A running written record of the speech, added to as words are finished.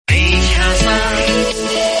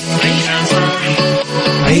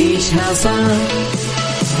صح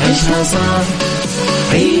عيشها صح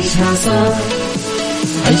عيشها صح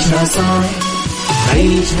عيشها صح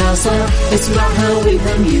عيشها صح اسمعها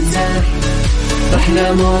والهم ينزاح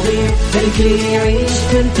أحلى مواضيع الكل يعيش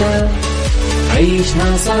مرتاح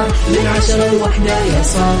عيشها صح من 10 ل1 يا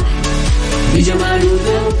صاح بجمال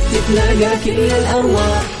وذوق تتلاقى كل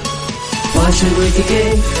الأرواح فاشل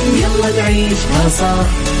واتيكيت يلا نعيشها صح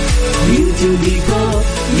بيوتي وديكور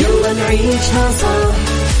يلا نعيشها صح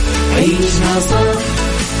عيشها صح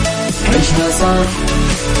عيشها صح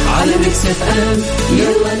على ميكس اف ام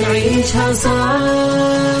يلا نعيشها صح.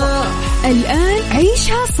 الآن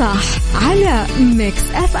عيشها صح على ميكس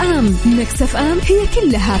اف ام. ميكس اف ام هي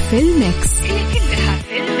كلها في الميكس.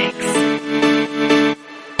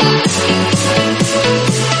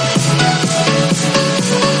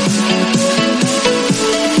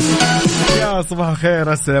 صباح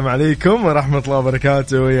الخير، السلام عليكم ورحمة الله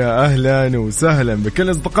وبركاته. يا أهلا وسهلا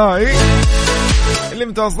بكل أصدقائي اللي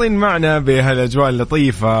متواصلين معنا بهالأجواء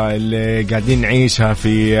اللطيفة اللي قاعدين نعيشها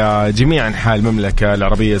في جميع أنحاء المملكة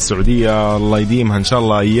العربية السعودية. الله يديمها إن شاء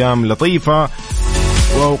الله أيام لطيفة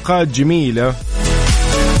وأوقات جميلة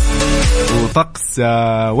وطقس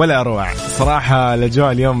ولا أروع. صراحة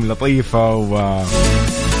الأجواء اليوم لطيفة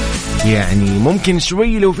يعني ممكن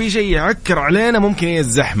شوي لو في شيء يعكر علينا ممكن هي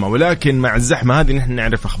الزحمة، ولكن مع الزحمة هذه نحن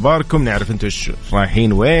نعرف أخباركم، نعرف أنتوا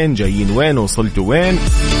رايحين وين جايين وين وصلتوا وين.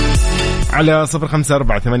 على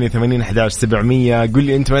 0548811700 قل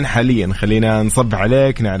لي أنت وين حاليا، خلينا نصب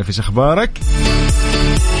عليك نعرف إيش أخبارك.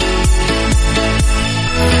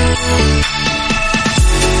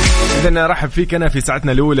 إذن رحب فيك أنا في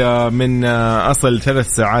ساعتنا الأولى من أصل 3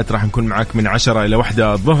 ساعات، راح نكون معك من 10 إلى 1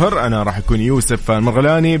 الظهر. أنا راح أكون يوسف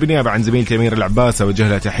المرغلاني بالنيابة عن زميلتي أمير العباس، أوجه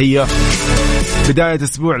لها تحية. بداية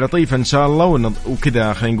أسبوع لطيفة إن شاء الله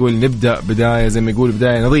وكذا خلينا نقول نبدأ بداية زي ما يقول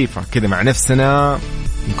بداية نظيفة كذا مع نفسنا،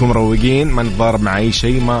 نكون مروقين، ما نتضارب مع أي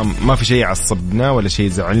شيء، ما في شيء يعصبنا ولا شيء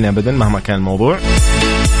يزعلنا أبدا مهما كان الموضوع.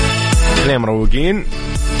 خلينا مروقين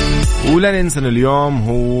ولا ننسى اليوم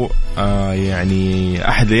هو يعني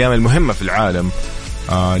أحد الأيام المهمة في العالم.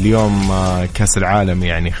 اليوم كأس العالم،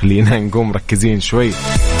 يعني خلينا نقوم مركزين شوي.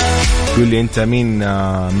 تقول لي أنت مين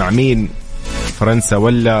مع مين، فرنسا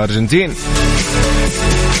ولا أرجنتين؟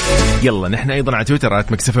 يلا نحن أيضا على تويتر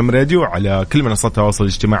 @مكسفم راديو، على كل منصات التواصل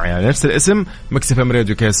الاجتماعي على نفس الاسم مكسفم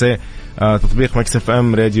راديو كاسي، تطبيق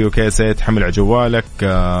مكسفم راديو كاسي تحمل على جوالك،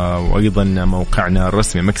 وأيضا موقعنا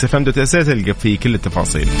الرسمي مكسفم.sa تلقى فيه كل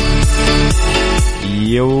التفاصيل.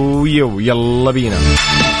 يو يلا بينا.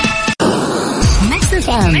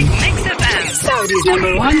 مكسفم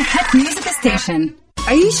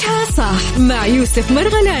عيشها صح مع يوسف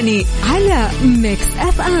مرغلاني على ميكس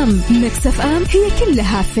اف ام. ميكس اف ام هي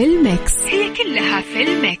كلها في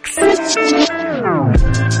الميكس.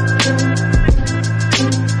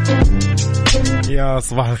 يا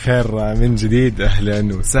صباح الخير من جديد،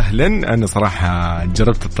 أهلا وسهلا. أنا صراحة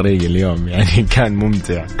جربت الطريق اليوم، يعني كان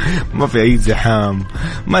ممتع، ما في أي زحام،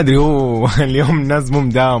 ما أدري هو اليوم الناس مو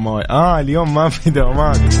مداومة. اليوم ما في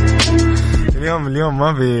دوامات، اليوم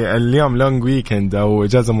ما في، اليوم لونج ويكند أو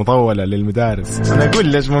إجازة مطولة للمدارس. أنا أقول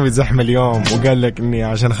ليش ما في زحمة اليوم، وقال لك إني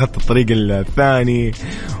عشان أخذت الطريق الثاني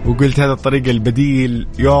وقلت هذا الطريق البديل.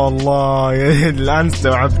 يا الله الآن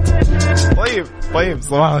استوعبت. طيب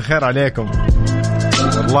صباح الخير عليكم.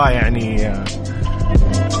 والله يعني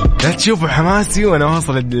لا تشوفوا حماسي وأنا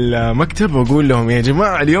واصل المكتب وأقول لهم يا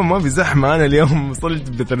جماعة اليوم ما في زحمة. أنا اليوم وصلت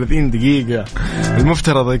ب30 دقيقة،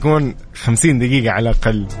 المفترض يكون 50 دقيقة على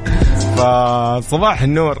الأقل. فصباح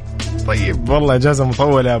النور. طيب والله إجازة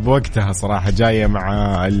مطولة بوقتها صراحة، جاية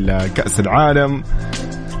مع كأس العالم،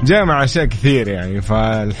 جاء مع أشياء كثير يعني،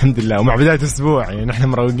 فالحمد لله. ومع بداية أسبوع يعني نحن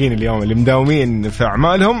مروقين اليوم، اللي مداومين في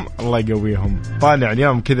أعمالهم الله يقويهم. طالع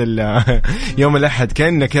اليوم كذا يوم الأحد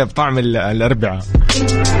كأنه كيف طعم الأربعاء.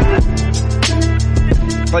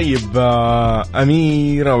 طيب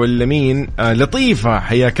أميرة ولا مين؟ لطيفة،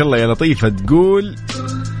 حياك الله يا لطيفة. تقول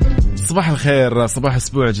صباح الخير، صباح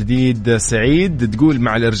أسبوع جديد سعيد. تقول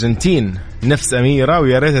مع الأرجنتين نفس أميرة،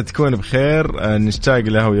 ويا ريت تكون بخير، نشتاق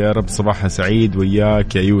له ويا رب صباحها سعيد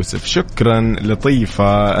وياك يا يوسف. شكرا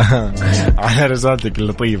لطيفة على رسالتك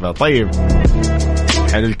اللطيفة. طيب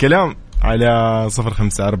حلو الكلام. على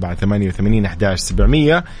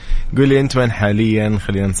 0548811700 قول لي أنت وين حاليا،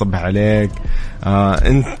 خلينا نصبح عليك.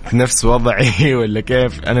 أنت نفس وضعي ولا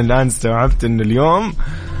كيف؟ أنا الآن استوعبت أن اليوم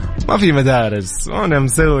ما في مدارس، وأنا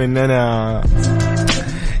مسوي أن أنا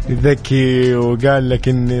ذكي، وقال لك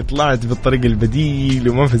أني طلعت بالطريق البديل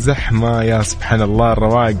وما في زحمة. يا سبحان الله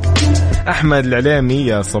الرواق. أحمد العليمي،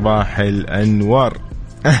 يا صباح الأنوار،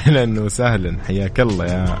 أهلا وسهلا، حياك الله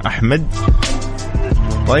يا أحمد.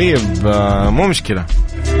 طيب مو مشكلة.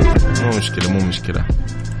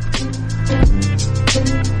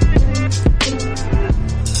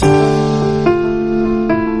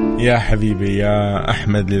 يا حبيبي يا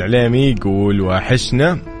أحمد العليمي يقول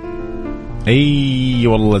وحشنا. أي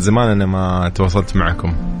والله زمان أنا ما تواصلت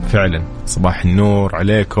معكم فعلا. صباح النور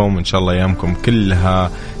عليكم وإن شاء الله أيامكم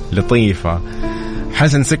كلها لطيفة.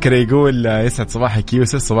 حسن سكري يقول يسعد صباحك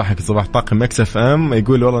يوسف، صباحك صباح طاقم مكس اف ام.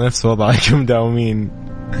 يقول والله نفس وضعكم مداومين.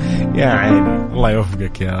 يا عيني الله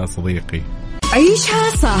يوفقك يا صديقي.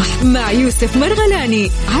 عيشها صح مع يوسف مرغلاني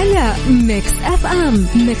على ميكس اف ام.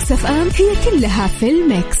 ميكس اف ام هي كلها في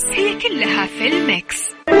الميكس.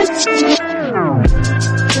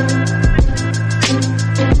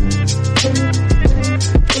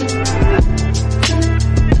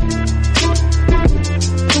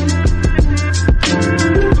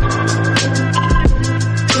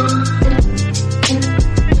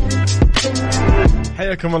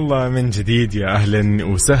 حياكم الله من جديد، يا أهلا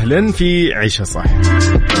وسهلا في عيشها صح.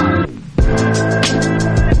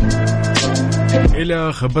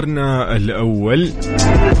 إلى خبرنا الأول.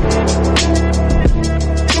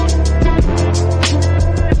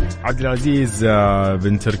 عبد العزيز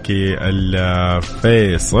بن تركي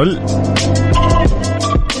الفيصل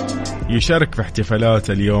يشارك في احتفالات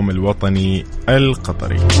اليوم الوطني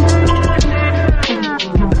القطري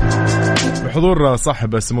بحضور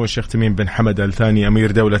صاحب سمو الشيخ تميم بن حمد الثاني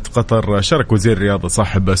أمير دولة قطر. شارك وزير الرياضة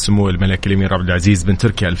صاحب سمو الملك الأمير عبد العزيز بن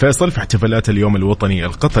تركي الفيصل في احتفالات اليوم الوطني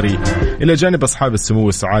القطري إلى جانب أصحاب السمو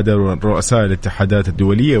والسعادة ورؤساء الاتحادات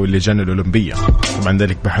الدولية واللجان الأولمبية. طبعا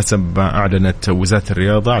ذلك بحسب ما أعلنت وزارة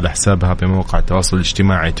الرياضة على حسابها بموقع التواصل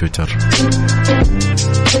الاجتماعي تويتر.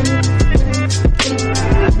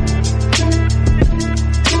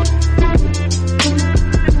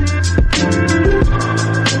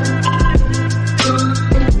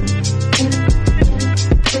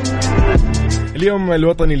 اليوم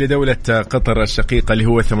الوطني لدولة قطر الشقيقة اللي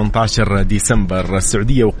هو 18 ديسمبر.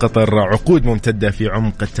 السعودية وقطر عقود ممتدة في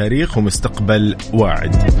عمق التاريخ ومستقبل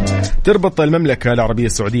واعد. تربط المملكة العربية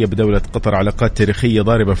السعودية بدولة قطر علاقات تاريخية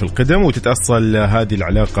ضاربة في القدم، وتتأصل هذه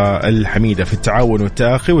العلاقة الحميدة في التعاون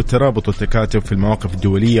والتآخي والترابط والتكاتف في المواقف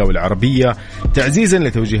الدولية والعربية تعزيزا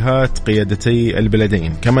لتوجيهات قيادتي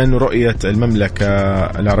البلدين. كمان رؤية المملكة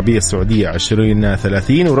العربية السعودية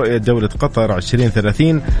 2030 ورؤية دولة قطر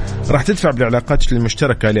 2030 راح تدفع بالعلاقات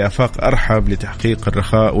المشتركة لآفاق أرحب لتحقيق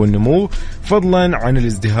الرخاء والنمو فضلا عن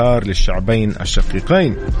الازدهار للشعبين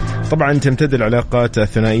الشقيقين. طبعا تمتد العلاقات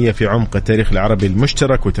الثنائية في عمق التاريخ العربي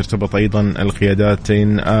المشترك، وترتبط أيضا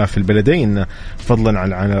القياداتين في البلدين فضلا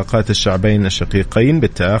عن علاقات الشعبين الشقيقين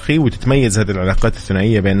بالتآخي. وتتميز هذه العلاقات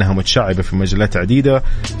الثنائية بأنها متشعبة في مجالات عديدة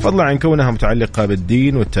فضلا عن كونها متعلقة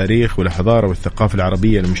بالدين والتاريخ والحضارة والثقافة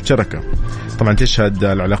العربية المشتركة. طبعا تشهد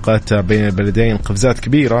العلاقات بين البلدين قفزات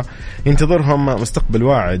كبيرة ينتظرهم مستقبل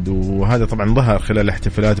واعد، وهذا طبعا ظهر خلال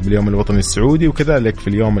الاحتفالات باليوم الوطني السعودي وكذلك في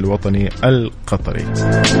اليوم الوطني القطري.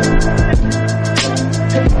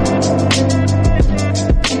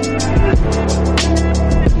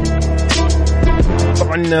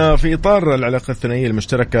 طبعا في إطار العلاقة الثنائية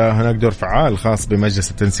المشتركة هناك دور فعال خاص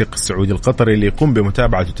بمجلس التنسيق السعودي القطري اللي يقوم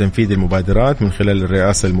بمتابعة وتنفيذ المبادرات من خلال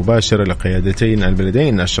الرئاسة المباشرة لقيادتين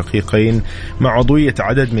البلدين الشقيقين مع عضوية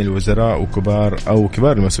عدد من الوزراء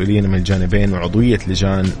وكبار المسؤولين من الجانبين وعضوية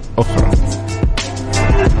لجان أخرى.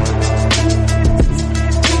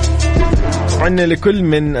 طبعا لكل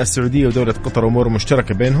من السعودية ودولة قطر أمور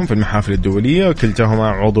مشتركة بينهم في المحافل الدولية، وكلتاهما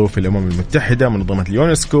عضو في الأمم المتحدة، منظمة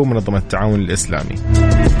اليونسكو ومنظمة التعاون الإسلامي.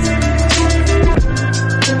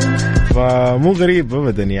 فمو غريب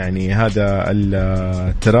أبدا يعني هذا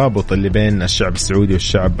الترابط اللي بين الشعب السعودي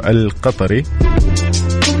والشعب القطري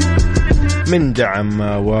من دعم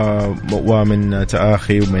ومن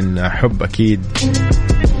تآخي ومن حب أكيد.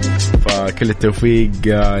 فكل التوفيق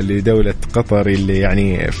لدولة قطر اللي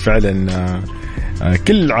يعني فعلا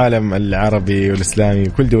كل العالم العربي والإسلامي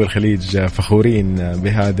وكل دول الخليج فخورين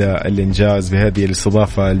بهذا الإنجاز، بهذه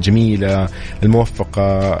الاستضافة الجميلة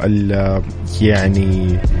الموفقة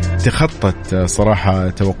يعني تخطت صراحة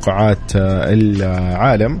توقعات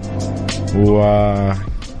العالم. وكل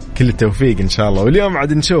التوفيق إن شاء الله. واليوم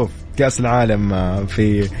عاد نشوف كأس العالم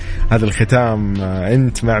في هذا الختام،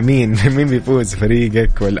 أنت مع مين بيفوز،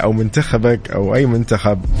 فريقك أو منتخبك أو أي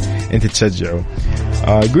منتخب أنت تشجعه؟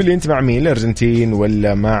 قول لي أنت مع مين، الأرجنتين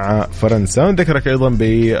ولا مع فرنسا؟ ونذكرك أيضا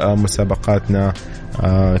بمسابقاتنا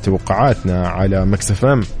توقعاتنا على ميكس اف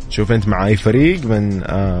ام. شوف أنت مع أي فريق من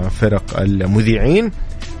فرق المذيعين،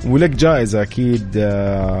 ولك جائزة أكيد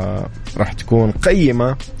راح تكون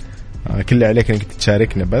قيمة. كل اللي عليك أنك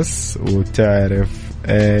تشاركنا بس وتعرف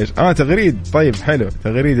ايش تغريد. طيب حلو،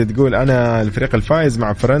 تغريد تقول انا الفريق الفائز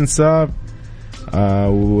مع فرنسا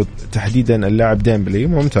وتحديدا اللاعب ديمبلي.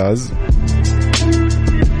 ممتاز،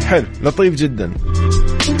 حلو، لطيف جدا.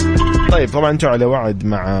 طيب طبعا انتوا على وعد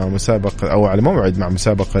مع مسابقة او على موعد مع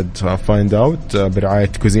مسابقة فايند اوت برعاية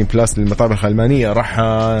كوزين بلاس للمطابخ الألمانية. راح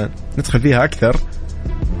ندخل فيها اكثر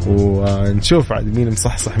ونشوف عاد مين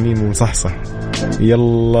مصحصح مين مو مصحصح.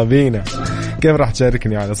 يلا بينا. كيف راح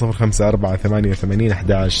تشاركني؟ على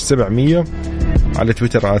 0548811700 على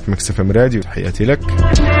تويتر @مكسفمراديو. تحياتي لك.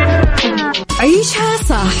 عيشها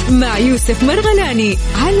صح مع يوسف مرغلاني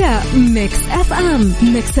على ميكس اف ام.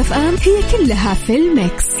 ميكس اف ام هي كلها في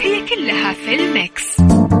الميكس، هي كلها في الميكس.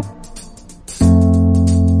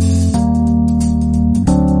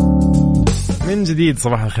 من جديد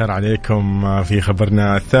صباح الخير عليكم. في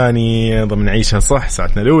خبرنا الثاني ضمن عيشها صح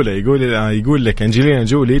ساعتنا الأولى يقول لك أنجلينا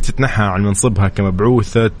جولي تتنحى عن منصبها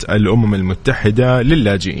كمبعوثة الأمم المتحدة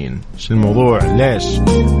للاجئين. شو الموضوع؟ ليش؟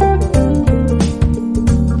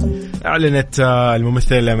 أعلنت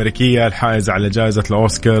الممثلة الأمريكية الحائزة على جائزة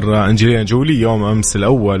الأوسكار أنجلينا جولي يوم أمس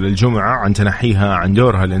الأول الجمعة عن تنحيها عن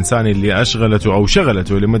دورها الإنساني اللي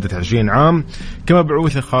شغلته لمدة 20 عام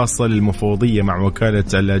كمبعوثة خاصة للمفوضية مع وكالة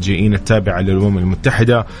اللاجئين التابعة للأمم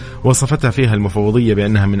المتحدة. وصفتها فيها المفوضية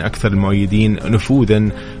بأنها من أكثر المؤيدين نفوذا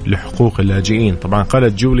لحقوق اللاجئين. طبعا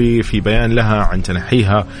قالت جولي في بيان لها عن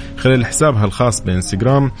تنحيها خلال حسابها الخاص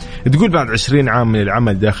بإنستغرام، تقول بعد 20 عام من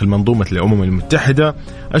العمل داخل منظومة الأمم المتحدة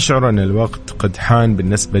أشعر أن الوقت قد حان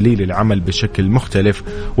بالنسبة لي للعمل بشكل مختلف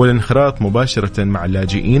والانخراط مباشرة مع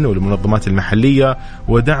اللاجئين والمنظمات المحلية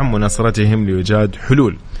ودعم مناصرتهم لإيجاد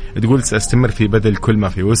حلول. تقول سأستمر في بذل كل ما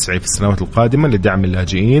في وسعي في السنوات القادمة لدعم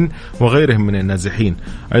اللاجئين وغيرهم من النازحين.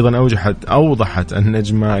 أيضا أوضحت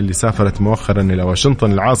النجمة اللي سافرت مؤخرا إلى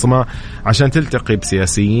واشنطن العاصمة عشان تلتقي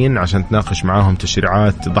بسياسيين عشان تناقش معاهم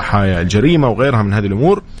تشريعات ضحايا الجريمة وغيرها من هذه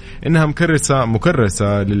الأمور، إنها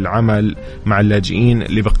مكرسة للعمل مع اللاجئين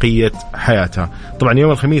لبقية حياتها. طبعا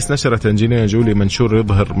يوم الخميس نشرت أنجلينا جولي منشور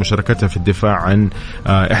يظهر مشاركتها في الدفاع عن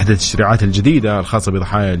إحدى التشريعات الجديدة الخاصة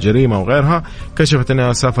بضحايا الجريمة وغيرها. كشفت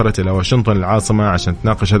أنها سافرت إلى واشنطن العاصمة عشان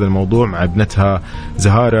تناقش هذا الموضوع مع ابنتها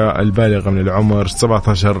زهارة البالغة من العمر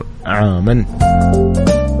 17 عاما.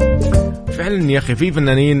 فعلا يا أخي في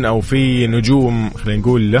فنانين أو في نجوم خلينا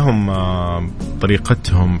نقول لهم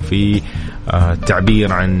طريقتهم في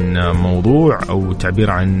التعبير عن موضوع أو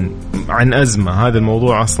تعبير عن أزمة. هذا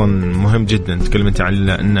الموضوع أصلا مهم جدا. تكلمت عن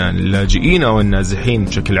أن اللاجئين أو النازحين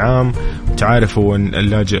بشكل عام، تعرفوا أن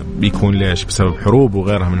اللاجئ بيكون ليش؟ بسبب حروب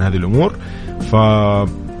وغيرها من هذه الأمور.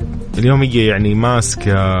 فاليوم هي يعني ماسك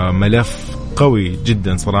ملف قوي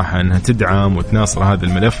جدا صراحة أنها تدعم وتناصر هذا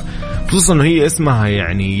الملف، خصوصا أنه هي اسمها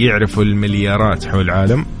يعني يعرفوا المليارات حول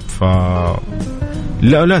العالم.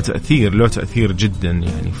 لا تأثير جدا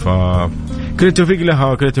يعني. فكل التوفيق لها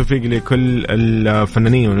وكل التوفيق لكل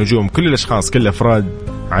الفنانين والنجوم، كل الأشخاص، كل الأفراد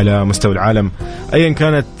على مستوى العالم أيا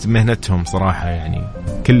كانت مهنتهم صراحة. يعني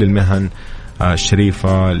كل المهن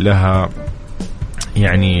الشريفة لها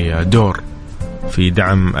يعني دور في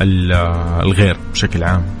دعم الغير بشكل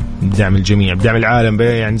عام، بدعم الجميع، بدعم العالم.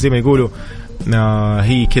 يعني زي ما يقولوا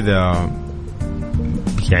هي كذا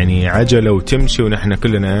يعني عجلة وتمشي ونحن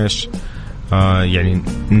كلنا إيش يعني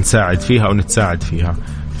نساعد فيها أو نتساعد فيها.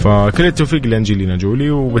 فكل التوفيق لأنجلينا جولي،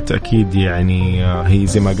 وبالتأكيد يعني هي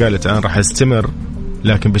زي ما قالت أنا راح استمر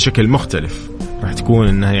لكن بشكل مختلف، راح تكون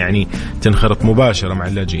إنها يعني تنخرط مباشرة مع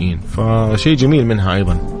اللاجئين، فشيء جميل منها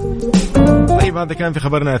أيضا. طيب هذا كان في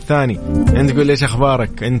خبرنا الثاني. أنت تقول ليش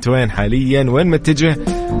أخبارك؟ أنت وين حاليا؟ وين متجه؟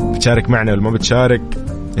 بتشارك معنا ولا ما بتشارك؟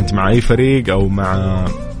 أنت مع أي فريق أو مع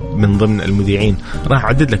من ضمن المذيعين؟ راح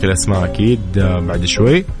أعدد لك الأسماء أكيد بعد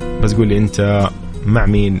شوي، بس قول لي أنت مع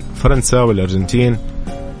مين؟ فرنسا ولا أرجنتين؟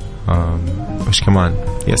 وش كمان؟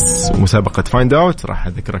 يس، مسابقة فايند أوت راح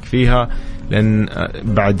أذكرك فيها لأن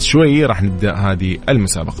بعد شوي راح نبدأ هذه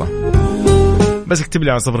المسابقة. بس اكتب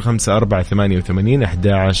لي على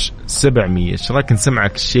 0548811700. ايش رايك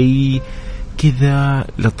نسمعك شيء كذا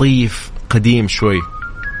لطيف قديم شوي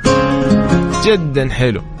جدا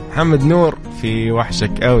حلو؟ محمد نور في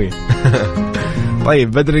وحشك قوي.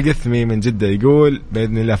 طيب بدر القثمي من جدة يقول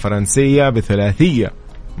بإذن الله فرنسية بثلاثية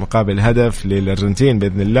مقابل هدف للأرجنتين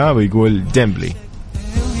بإذن الله، ويقول ديمبلي.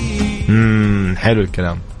 حلو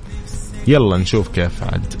الكلام. يلا نشوف كيف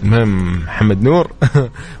عاد. المهم محمد نور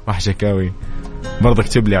وحشك قوي. برضه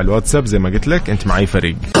اكتب لي على الواتساب زي ما قلت لك انت مع اي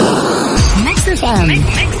فريق.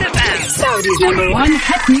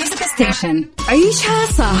 عيشها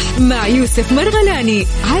صح مع يوسف مرغلاني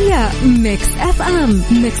على ميكس اف ام.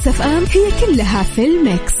 ميكس اف ام هي كلها في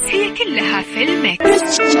الميكس، هي كلها في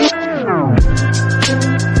الميكس.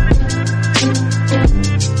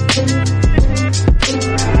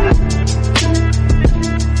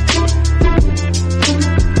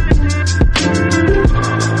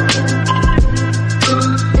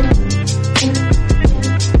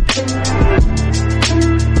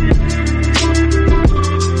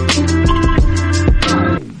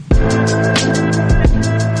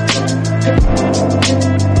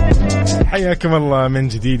 حياكم الله من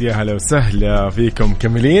جديد، يا هلا وسهلا فيكم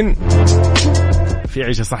كاملين في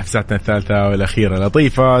عيشة صح في ساعتنا الثالثة والأخيرة.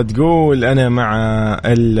 لطيفة تقول أنا مع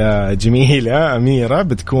الجميلة أميرة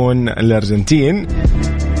بتكون الأرجنتين.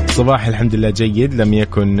 صباح الحمد لله جيد، لم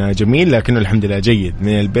يكن جميل لكنه الحمد لله جيد.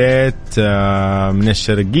 من البيت من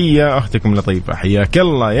الشرقية أختكم لطيفة، حياك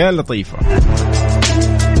الله يا لطيفة.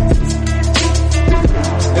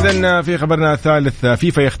 إذن في خبرنا الثالث،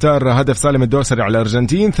 فيفا يختار هدف سالم الدوسري على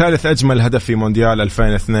الأرجنتين ثالث أجمل هدف في مونديال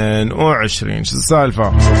 2022. شو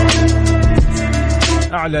السالفة؟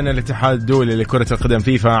 أعلن الاتحاد الدولي لكرة القدم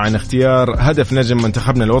فيفا عن اختيار هدف نجم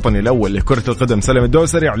منتخبنا الوطني الأول لكرة القدم سالم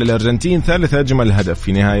الدوسري على الأرجنتين ثالث أجمل هدف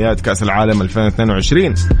في نهائيات كأس العالم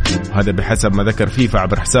 2022. وهذا بحسب ما ذكر فيفا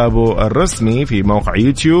عبر حسابه الرسمي في موقع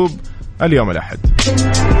يوتيوب اليوم الأحد.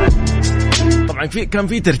 طبعا كان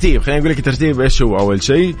في ترتيب، خلينا نقول لك ترتيب ايش هو. اول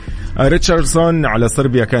شيء ريتشاردسون على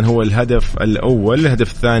صربيا كان هو الهدف الاول،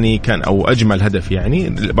 الهدف الثاني كان او اجمل هدف يعني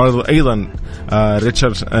برضو ايضا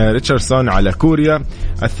ريتشاردسون على كوريا،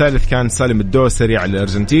 الثالث كان سالم الدوسري على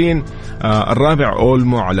الارجنتين، الرابع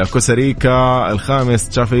اولمو على كوستاريكا، الخامس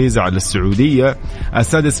تشافيز على السعوديه،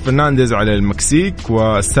 السادس فرنانديز على المكسيك،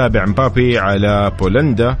 والسابع مبابي على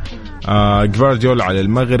بولندا، جفارديول على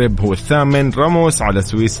المغرب هو الثامن، راموس على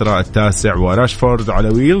سويسرا التاسع، وراشفورد على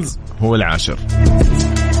ويلز هو العاشر.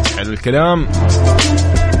 حلو الكلام.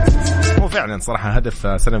 هو فعلا صراحة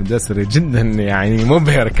هدف سالم الدوسري جدا يعني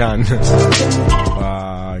مبهر كان.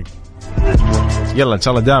 يلا إن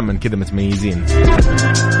شاء الله دائما كذا متميزين.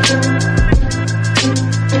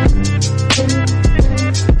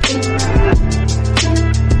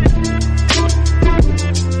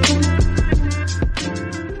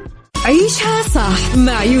 عيشها صح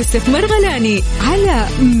مع يوسف مرغلاني على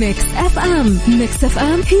ميكس اف ام. ميكس اف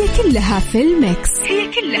ام هي كلها في الميكس، هي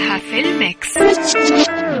كلها في الميكس.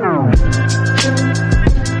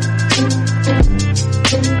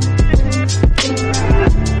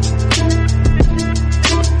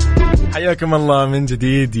 حياكم الله من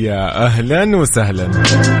جديد، يا أهلا وسهلا.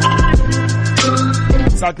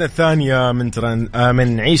 ساعتنا الثانية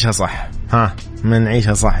من عيشها صح. من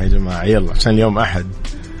عيشها صح يا جماعة، يلا عشان اليوم أحد.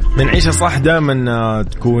 من عيشها صح دائما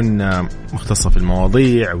تكون مختصة في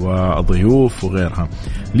المواضيع والضيوف وغيرها.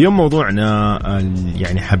 اليوم موضوعنا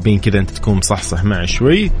يعني حابين كذا أنت تكون مصحصح معي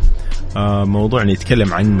شوي. موضوعنا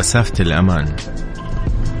يتكلم عن مسافة الأمان.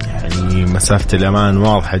 يعني مسافة الأمان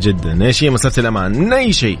واضحة جدا. إيش هي مسافة الأمان؟ من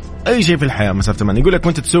أي شيء في الحياة مسافة الأمان. يقول لك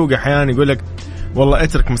وأنت تسوق أحيانا يقول لك والله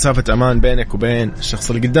اترك مسافة أمان بينك وبين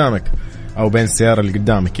الشخص اللي قدامك أو بين السيارة اللي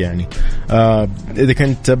قدامك. يعني إذا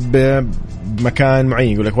كنت بمكان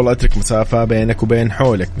معين يقول لك والله اترك مسافة بينك وبين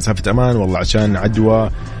حولك، مسافة أمان والله عشان عدوى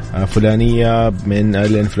فلانية من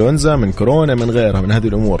الإنفلونزا، من كورونا، من غيرها من هذه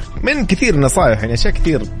الأمور. من كثير نصائح يعني أشياء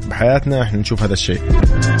كثير بحياتنا إحنا نشوف هذا الشيء.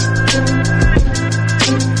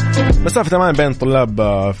 مسافة أمان بين الطلاب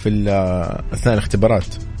في أثناء الاختبارات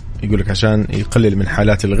يقول لك عشان يقلل من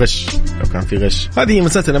حالات الغش لو كان في غش. هذه هي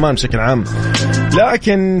مسافة الأمان بشكل عام.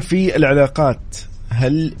 لكن في العلاقات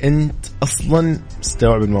هل أنت أصلا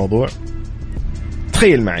مستوعب الموضوع؟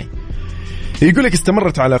 تخيل معي يقول لك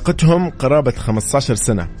استمرت علاقتهم قرابة 15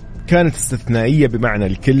 سنة، كانت استثنائية بمعنى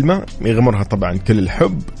الكلمة، يغمرها طبعا كل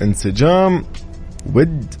الحب، انسجام،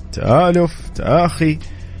 ود، تآلف، تآخي.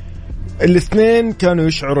 الاثنين كانوا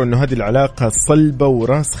يشعروا أنه هذه العلاقة صلبة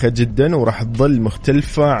وراسخة جدا وراح تظل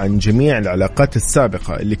مختلفة عن جميع العلاقات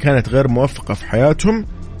السابقة اللي كانت غير موفقة في حياتهم،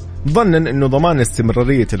 ظنا أنه ضمان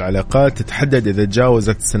استمرارية العلاقات تتحدد إذا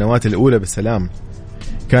تجاوزت السنوات الأولى بسلام.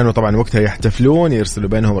 كانوا طبعا وقتها يحتفلون، يرسلوا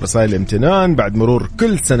بينهم رسائل امتنان بعد مرور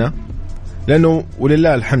كل سنة، لأنه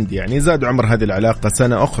ولله الحمد يعني زاد عمر هذه العلاقة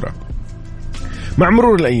سنة أخرى. مع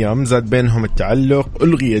مرور الأيام زاد بينهم التعلق،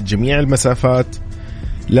 ألغيت جميع المسافات.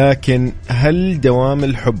 لكن هل دوام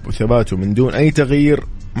الحب وثباته من دون أي تغيير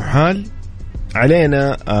محال؟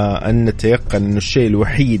 علينا أن نتيقن أن الشيء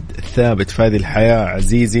الوحيد الثابت في هذه الحياة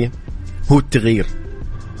عزيزي هو التغيير.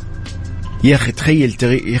 يا أخي تخيل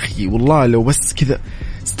تغيير، يا أخي والله لو بس كذا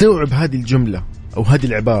استوعب هذه الجملة أو هذه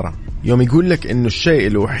العبارة، يوم يقول لك أنه الشيء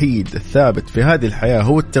الوحيد الثابت في هذه الحياة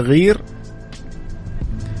هو التغيير،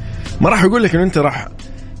 ما راح يقول لك أنه أنت راح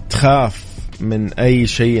تخاف من أي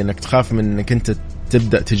شيء، أنك تخاف من أنك أنت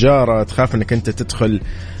تبدأ تجارة، تخاف أنك أنت تدخل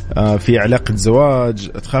في علاقة زواج،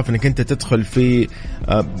 تخاف أنك أنت تدخل في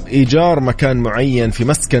إيجار مكان معين، في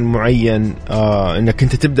مسكن معين، أنك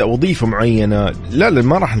أنت تبدأ وظيفة معينة. لا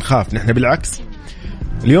ما راح نخاف، نحن بالعكس.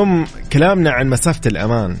 اليوم كلامنا عن مسافة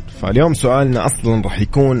الأمان، فاليوم سؤالنا أصلا راح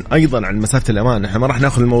يكون أيضا عن مسافة الأمان. نحن ما راح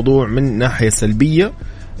نأخذ الموضوع من ناحية سلبية،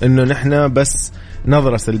 أنه نحن بس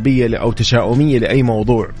نظرة سلبية أو تشاؤمية لأي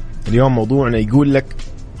موضوع. اليوم موضوعنا يقول لك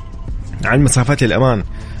عن مسافات الأمان.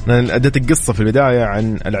 أنا أديت القصة في البداية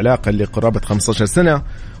عن العلاقة اللي قرابة 15 سنة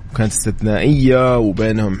وكانت استثنائية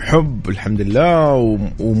وبينهم حب الحمد لله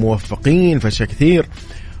وموفقين في أشياء كثير،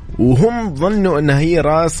 وهم ظنوا أنها هي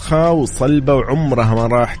راسخة وصلبة وعمرها ما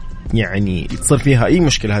راح يعني تصير فيها أي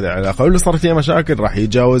مشكلة هذه العلاقة، واللي صار فيها مشاكل راح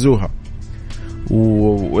يتجاوزوها،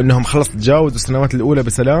 وأنهم خلص تجاوزوا السنوات الأولى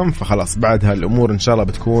بسلام، فخلاص بعدها الأمور إن شاء الله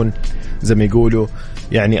بتكون زي ما يقولوا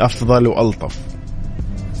يعني أفضل وألطف.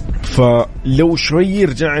 فلو شوي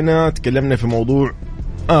رجعنا تكلمنا في موضوع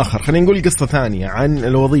آخر، خلينا نقول قصة ثانية عن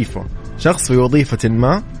الوظيفة. شخص في وظيفة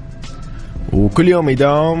ما وكل يوم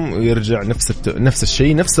يداوم ويرجع نفس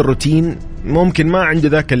الشيء، نفس الروتين، ممكن ما عنده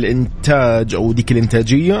ذاك الانتاج او ديك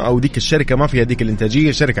الانتاجية، او ديك الشركة ما فيها ديك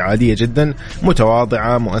الانتاجية، شركة عادية جدا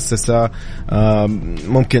متواضعة مؤسسة،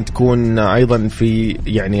 ممكن تكون ايضا في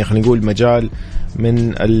يعني خلينا نقول مجال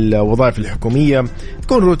من الوظائف الحكومية،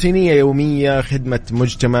 تكون روتينية يومية، خدمة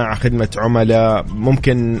مجتمع، خدمة عملاء،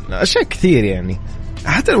 ممكن اشياء كثير يعني.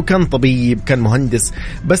 حتى لو كان طبيب كان مهندس،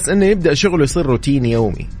 بس انه يبدأ شغله يصير روتيني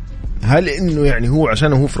يومي، هل انه يعني هو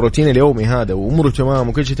عشان هو في الروتين اليومي هذا واموره تمام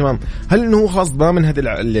وكل شيء تمام، هل انه هو خلاص ضامن هذه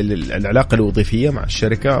العلاقه الوظيفيه مع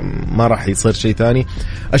الشركه، ما راح يصير شيء ثاني؟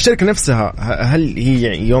 الشركه نفسها هل هي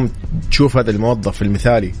يعني يوم تشوف هذا الموظف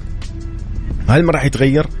المثالي هل ما راح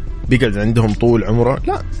يتغير بيقعد عندهم طول عمره؟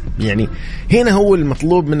 لا، يعني هنا هو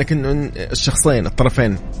المطلوب منك انه الشخصين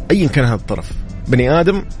الطرفين ايا كان هذا الطرف، بني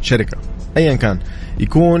ادم شركه ايا كان،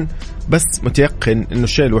 يكون بس متيقن انه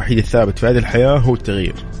الشيء الوحيد الثابت في هذه الحياه هو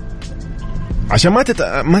التغيير. عشان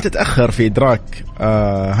ما تتأخر في إدراك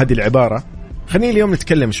هذه العبارة، خليني اليوم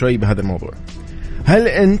نتكلم شوي بهذا الموضوع. هل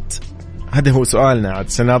أنت، هذا هو سؤالنا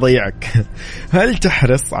عشان أضيعك، هل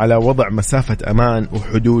تحرص على وضع مسافة أمان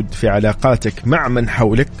وحدود في علاقاتك مع من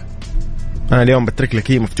حولك؟ أنا اليوم بترك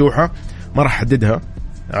لك هي مفتوحة، ما راح أحددها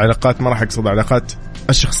علاقات، ما راح أقصد علاقات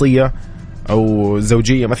الشخصية أو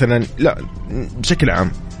زوجية مثلا، لا بشكل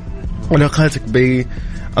عام علاقاتك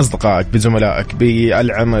بأصدقائك، بزملائك،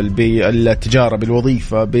 بالعمل، بالتجارة،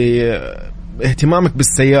 بالوظيفة، باهتمامك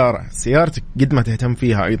بالسيارة، سيارتك قد ما تهتم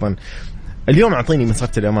فيها أيضا. اليوم أعطيني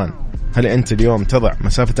مسافة الأمان. هل أنت اليوم تضع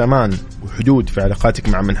مسافة أمان وحدود في علاقاتك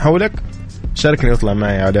مع من حولك؟ شاركني واطلع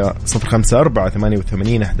معي على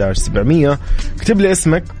 0548811700، اكتب لي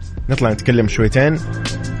اسمك، نطلع نتكلم شويتين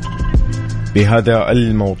بهذا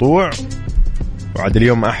الموضوع. وعاد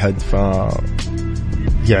اليوم أحد،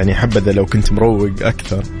 يعني حبذا لو كنت مروق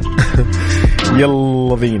أكثر.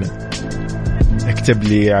 يلا بينا، اكتب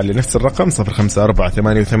لي على نفس الرقم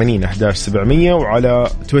 0548811700، وعلى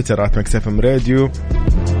تويتر @mixfmradio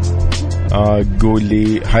قول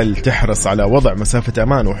لي هل تحرص على وضع مسافة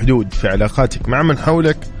أمان وحدود في علاقاتك مع من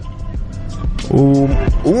حولك،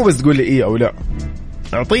 ومو بس تقول لي إيه أو لا،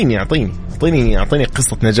 أعطيني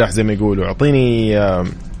قصة نجاح زي ما يقولوا،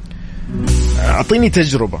 أعطيني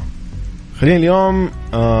تجربة. خلينا اليوم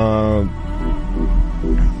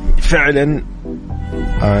فعلا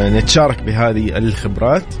نتشارك بهذه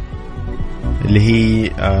الخبرات اللي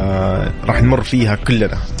هي راح نمر فيها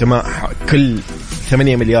كلنا، كل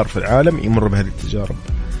 8 مليار في العالم يمر بهذه التجارب.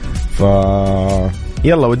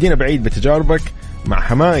 يلا ودينا بعيد بتجاربك مع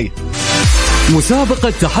حماي.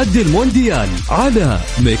 مسابقة تحدي المونديال على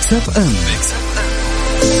ميكس اف ام.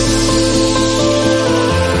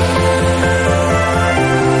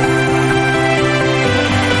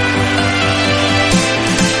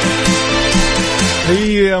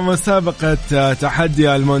 هي مسابقة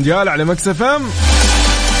تحدي المونديال على ميكس اف ام.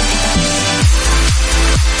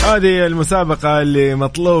 هذه المسابقة اللي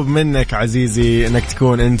مطلوب منك عزيزي انك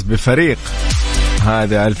تكون انت بفريق.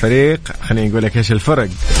 هذا الفريق خليني نقول لك ايش الفرق.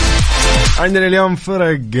 عندنا اليوم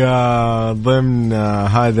فرق ضمن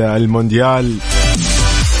هذا المونديال.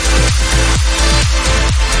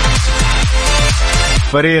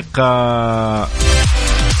 فريق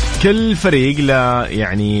كل فريق لا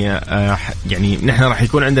يعني نحن راح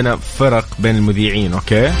يكون عندنا فرق بين المذيعين.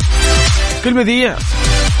 اوكي، كل مذيع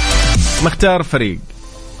مختار فريق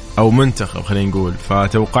او منتخب خلينا نقول.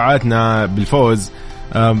 فتوقعاتنا بالفوز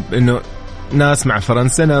انه ناس مع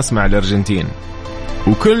فرنسا، ناس مع الارجنتين،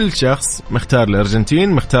 وكل شخص مختار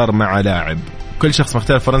الارجنتين مختار مع لاعب، كل شخص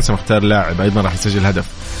مختار فرنسا مختار لاعب ايضا راح يسجل هدف.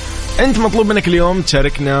 انت مطلوب منك اليوم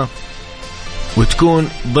تشاركنا وتكون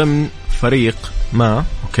ضمن فريق ما.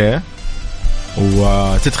 اوكي،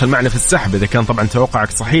 وتدخل معنا في السحب اذا كان طبعا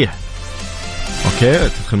توقعك صحيح. اوكي،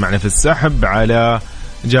 تدخل معنا في السحب على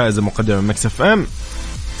جائزة مقدمة من ميكس اف ام،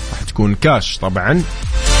 راح تكون كاش طبعا.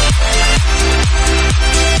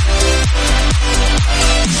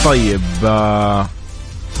 طيب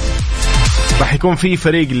راح يكون في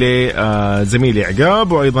فريق لزميلي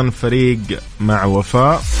عقاب، وايضا فريق مع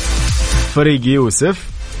وفاء، فريق يوسف،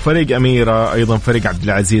 فريق أميرة، أيضا فريق عبد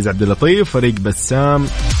العزيز عبد اللطيف، فريق بسام،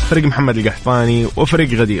 فريق محمد القحطاني،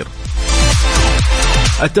 وفريق غدير.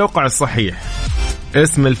 التوقع الصحيح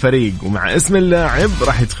اسم الفريق ومع اسم اللاعب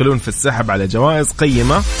راح يدخلون في السحب على جوائز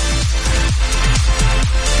قيمة،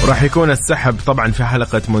 وراح يكون السحب طبعا في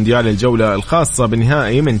حلقة مونديال الجولة الخاصة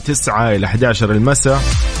بالنهائي من 9 إلى 11 المساء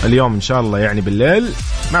اليوم إن شاء الله، يعني بالليل،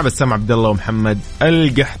 مع بسام عبد الله ومحمد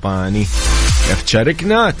القحطاني. كيف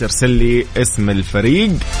تشاركنا؟ ترسل لي اسم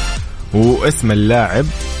الفريق واسم اللاعب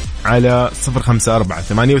على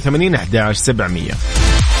 0548811700.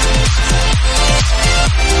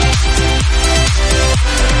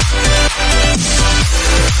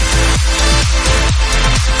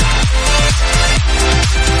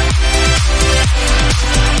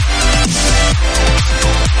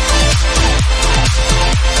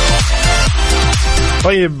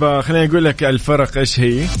 طيب خليني أقول لك الفرق إيش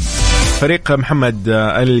هي. فريق محمد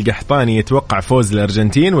القحطاني يتوقع فوز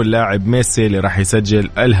الأرجنتين واللاعب ميسي اللي راح يسجل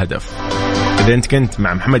الهدف. إذا أنت كنت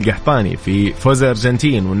مع محمد القحطاني في فوز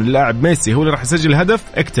الأرجنتين واللاعب ميسي هو اللي راح يسجل الهدف،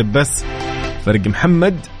 اكتب بس فريق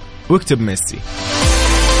محمد واكتب ميسي.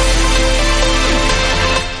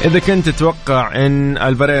 إذا كنت تتوقع أن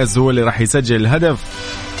الفاريز هو اللي راح يسجل الهدف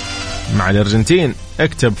مع الأرجنتين،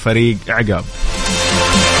 اكتب فريق عقاب.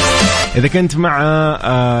 إذا كنت مع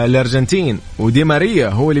الأرجنتين ودي ماريا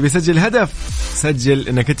هو اللي بيسجل هدف، سجل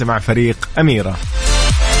إنك أنت مع فريق أميرة.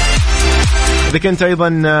 إذا كنت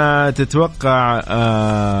أيضا تتوقع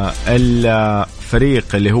الفريق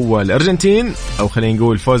اللي هو الأرجنتين، أو خلينا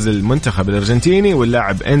نقول فوز المنتخب الأرجنتيني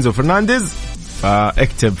واللاعب إنزو فرنانديز،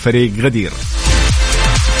 فاكتب فريق غدير.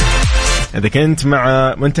 إذا كنت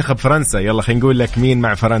مع منتخب فرنسا، يلا خلينا نقول لك مين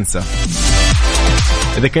مع فرنسا.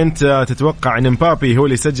 إذا كنت تتوقع أن مبابي هو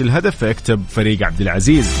اللي يسجل هدف، فاكتب فريق عبد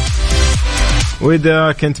العزيز.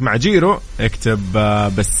 وإذا كنت مع جيرو، اكتب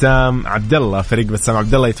بسام عبد الله، فريق بسام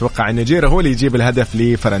عبد الله يتوقع أن جيرو هو اللي يجيب الهدف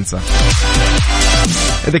لفرنسا.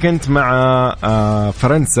 إذا كنت مع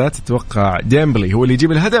فرنسا تتوقع ديمبلي هو اللي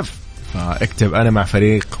يجيب الهدف، فاكتب أنا مع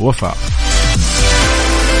فريق وفاء.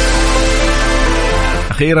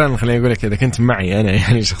 أخيرا خليني أقول لك إذا كنت معي أنا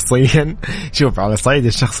يعني شخصيا، شوف على الصعيد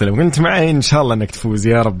الشخصي لو كنت معي إن شاء الله أنك تفوز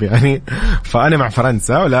يا رب يعني، فأنا مع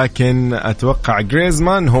فرنسا، ولكن أتوقع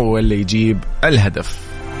غريزمان هو اللي يجيب الهدف،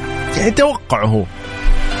 يعني توقعه هو.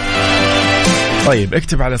 طيب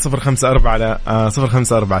اكتب على 054 على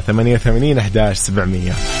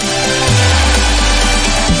 05488111700.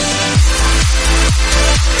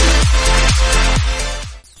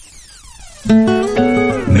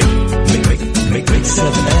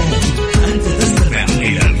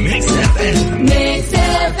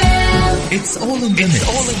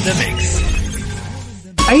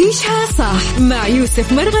 عيشها صح مع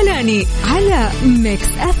يوسف مرغلاني على ميكس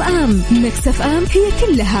اف ام. ميكس اف ام هي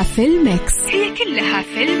كلها في الميكس، هي كلها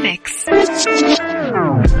في الميكس.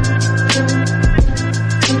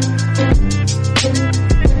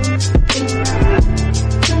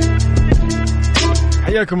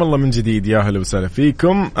 حياكم الله من جديد، يا هلا وسهلا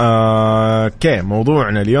فيكم. اوكي،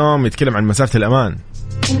 موضوعنا اليوم يتكلم عن مسافة الأمان.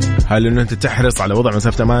 هل إنه أنت تحرص على وضع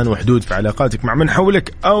مسافة أمان وحدود في علاقاتك مع من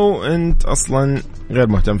حولك، أو أنت أصلا غير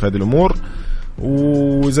مهتم في هذه الأمور؟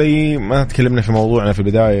 وزي ما تكلمنا في موضوعنا في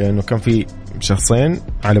البداية إنه كان في شخصين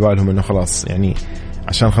على بالهم إنه خلاص يعني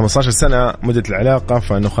عشان 15 سنة مدة العلاقة،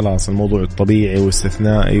 فإنه خلاص الموضوع طبيعي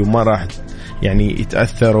واستثنائي وما راح يعني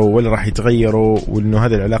يتأثروا ولا راح يتغيروا، وإنه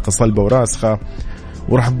هذه العلاقة صلبة وراسخة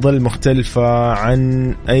وراح تظل مختلفة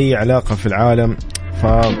عن أي علاقة في العالم.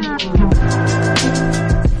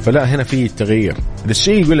 فلا، هنا في تغيير. هذا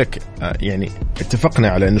الشيء يقول لك يعني اتفقنا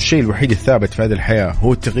على أنه الشيء الوحيد الثابت في هذه الحياة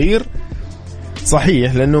هو التغيير.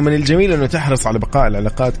 صحيح، لأنه من الجميل أنه تحرص على بقاء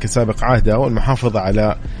العلاقات كسابق عهدها والمحافظة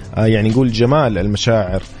على يعني نقول جمال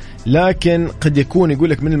المشاعر، لكن قد يكون يقول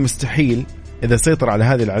لك من المستحيل إذا سيطر على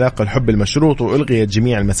هذه العلاقة الحب المشروط وألغيت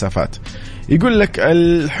جميع المسافات. يقول لك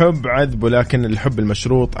الحب عذب، ولكن الحب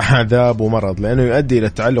المشروط عذاب ومرض، لأنه يؤدي إلى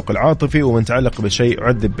التعلق العاطفي، ومن تعلق بشيء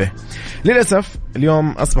عذب به. للأسف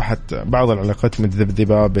اليوم أصبحت بعض العلاقات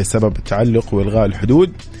متذبذبة بسبب التعلق وإلغاء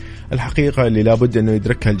الحدود. الحقيقة اللي لابد أنه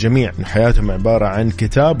يدركها الجميع أن حياتهم عبارة عن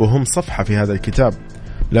كتاب، وهم صفحة في هذا الكتاب.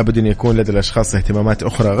 لابد أن يكون لدى الأشخاص اهتمامات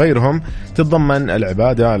أخرى غيرهم تتضمن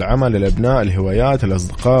العبادة، العمل، الأبناء، الهوايات،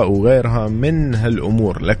 الأصدقاء وغيرها من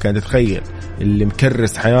هالأمور. لك أن تتخيل اللي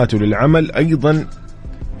مكرس حياته للعمل أيضا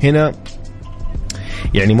هنا،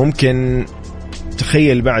 يعني ممكن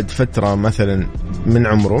تخيل بعد فترة مثلا من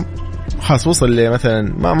عمره خلاص وصل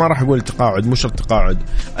لمثلا ما راح أقول تقاعد، مش تقاعد،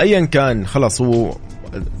 أيا كان، خلاص هو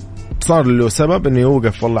صار له سبب انه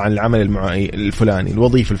يوقف والله عن العمل الفلاني،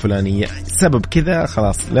 الوظيفة الفلانية، سبب كذا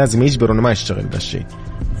خلاص لازم يجبر انه ما يشتغل بهالشيء.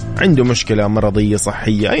 عنده مشكلة مرضية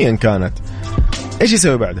صحية أيا كانت، إيش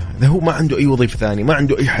يسوي بعدها؟ إذا هو ما عنده أي وظيفة ثانية، ما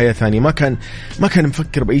عنده أي حياة ثانية، ما كان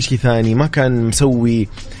مفكر بأي شيء ثاني، ما كان مسوي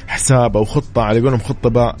حساب أو خطة على قولهم خطة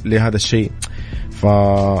باء لهذا الشيء.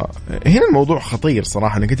 فهنا الموضوع خطير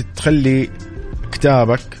صراحة، أنك أنت تخلي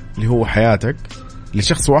كتابك اللي هو حياتك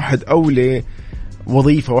لشخص واحد أو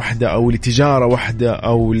لوظيفة واحدة أو لتجارة واحدة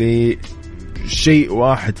أو لشيء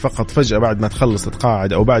واحد فقط. فجأة بعد ما تخلص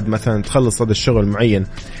تتقاعد أو بعد مثلا تخلص هذا الشغل معين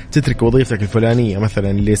تترك وظيفتك الفلانية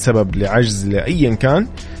مثلا لسبب لعجز لأيا كان،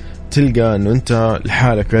 تلقى أنه أنت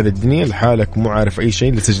لحالك في هذه الدنيا، لحالك مو عارف أي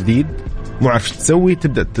شيء، لسه جديد مو عارف شو تسوي،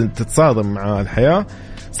 تبدأ تتصادم مع الحياة.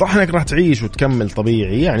 صح انك راح تعيش وتكمل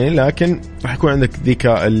طبيعي يعني، لكن راح يكون عندك ذيك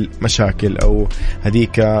المشاكل او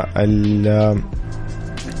هذيك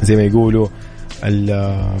زي ما يقولوا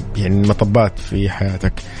يعني المطبات في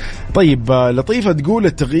حياتك. طيب لطيفة تقول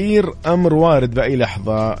التغيير أمر وارد بأي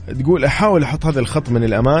لحظة. تقول أحاول أحط هذا الخط من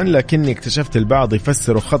الأمان، لكني اكتشفت البعض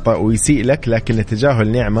يفسره خطأ ويسيء لك، لكن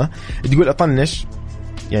التجاهل نعمة. تقول أطنش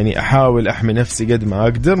يعني أحاول أحمي نفسي قد ما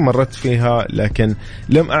أقدر، مرت فيها لكن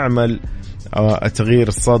لم أعمل التغيير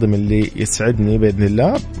الصادم اللي يسعدني بإذن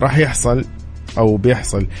الله راح يحصل أو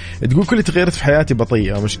بيحصل. تقول كل تغييرات في حياتي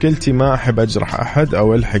بطيئة، مشكلتي ما أحب أجرح أحد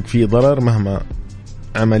أو ألحق فيه ضرر مهما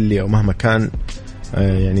عمل لي أو مهما كان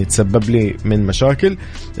يعني تسبب لي من مشاكل.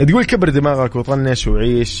 تقول كبر دماغك وطنش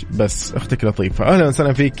وعيش بس. أختك لطيفة، أهلا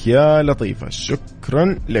وسهلا فيك يا لطيفة،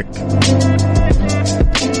 شكرا لك.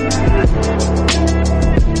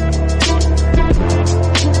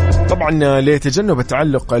 طبعا لتجنب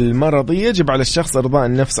التعلق المرضي يجب على الشخص إرضاء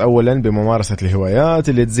النفس أولا بممارسة الهوايات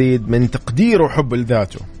اللي تزيد من تقديره وحب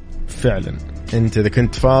لذاته. فعلا أنت إذا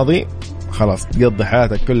كنت فاضي خلاص تقضي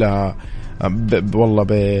حياتك كلها والله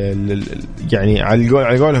يعني على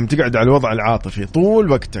قولهم تقعد على الوضع العاطفي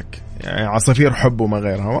طول وقتك، يعني عصافير حب وما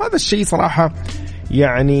غيرها. وهذا الشيء صراحة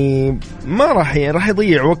يعني ما راح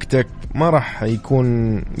يضيع وقتك، ما راح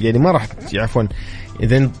يكون يعني ما راح عفوا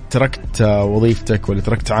إذا تركت وظيفتك ولا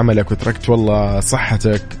تركت عملك وتركت والله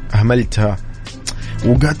صحتك أهملتها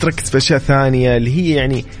وقاعد تركز في أشياء ثانية اللي هي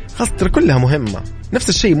يعني خاصة ترى كلها مهمة. نفس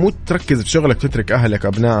الشيء مو تركز في شغلك تترك أهلك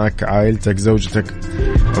أبنائك عائلتك زوجتك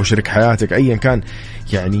أو شريك حياتك أيا كان.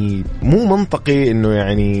 يعني مو منطقي إنه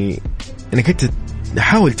يعني إنك أنت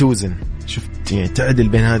تحاول توزن، شفت يعني تعدل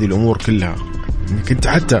بين هذه الأمور كلها. إنك أنت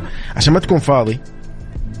حتى عشان ما تكون فاضي،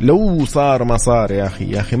 لو صار ما صار يا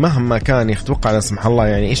أخي مهما كان يتوقع لا سمح الله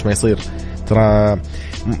يعني إيش ما يصير، ترى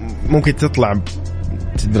ممكن تطلع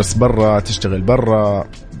تدرس برا تشتغل برا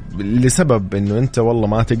لسبب إنه أنت والله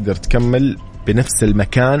ما تقدر تكمل بنفس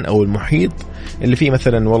المكان أو المحيط اللي فيه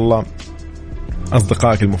مثلا والله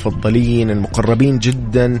أصدقائك المفضلين المقربين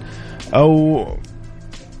جدا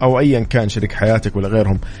أو أيا كان شريك حياتك ولا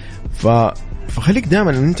غيرهم. فخليك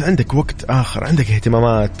دائما ان انت عندك وقت اخر، عندك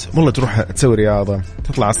اهتمامات، والله تروح تسوي رياضه،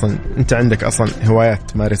 تطلع اصلا انت عندك اصلا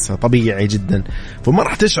هوايات تمارسها طبيعي جدا، فما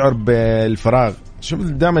راح تشعر بالفراغ. شوف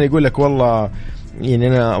دائما يقول لك والله يعني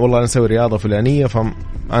انا اسوي رياضه فلانيه فانا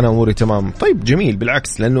اموري تمام. طيب جميل،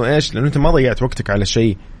 بالعكس، لانه ايش؟ لانه انت ما ضيعت وقتك على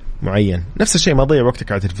شيء معين. نفس الشيء ما ضيع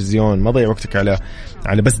وقتك على التلفزيون، ما ضيع وقتك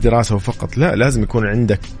على بس دراسه وفقط، لا، لازم يكون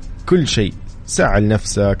عندك كل شيء، ساعة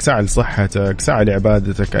لنفسك، ساعة لصحتك، ساعة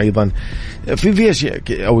لعبادتك أيضا في أشياء،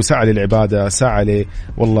 أو ساعة للعبادة، ساعة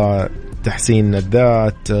والله تحسين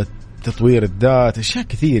الذات، تطوير الذات، أشياء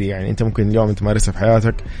كثير يعني أنت ممكن اليوم تمارسها في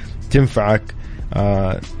حياتك تنفعك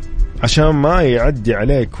عشان ما يعدي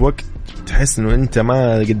عليك وقت تحس أنه أنت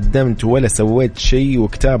ما قدمت ولا سويت شيء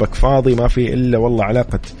وكتابك فاضي، ما في إلا والله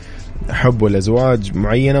علاقة حب ولا زواج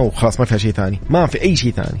معينة وخلاص، ما فيها شيء ثاني، ما في أي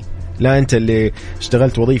شيء ثاني. لا أنت اللي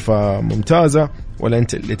اشتغلت وظيفة ممتازة، ولا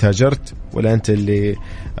أنت اللي تاجرت، ولا أنت اللي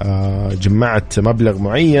جمعت مبلغ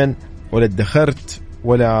معين، ولا ادخرت،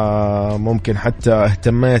 ولا ممكن حتى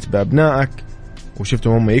اهتميت بأبنائك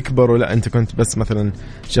وشفتهم هم يكبروا. لا، أنت كنت بس مثلا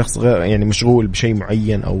شخص غير يعني مشغول بشيء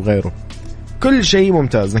معين أو غيره. كل شيء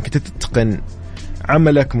ممتاز، أنك تتقن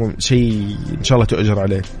عملك شيء إن شاء الله تؤجر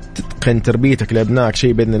عليه، تتقن تربيتك لأبنائك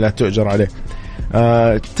شيء بإذن الله تؤجر عليه،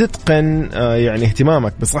 تتقن يعني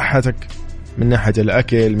اهتمامك بصحتك من ناحية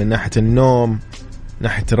الأكل، من ناحية النوم، من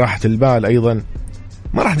ناحية راحة البال أيضا.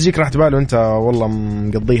 ما راح تجيك راحة بال وانت والله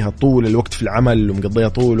مقضيها طول الوقت في العمل، ومقضيها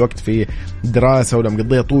طول الوقت في الدراسة، ولا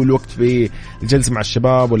مقضيها طول الوقت في الجلسة مع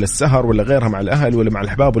الشباب ولا السهر ولا غيرها مع الأهل ولا مع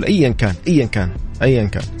الأحباب ولا أيا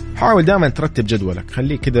كان. حاول دائما ترتب جدولك،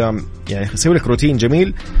 خليه كده يعني سوي لك روتين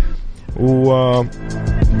جميل.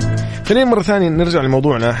 خلينا مرة ثانية نرجع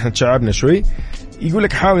لموضوعنا، احنا تشعبنا شوي. يقول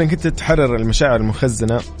لك حاول انك انت تحرر المشاعر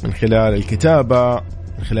المخزنة من خلال الكتابة،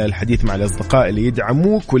 من خلال الحديث مع الأصدقاء اللي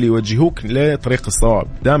يدعموك واللي يوجهوك لطريق الصواب.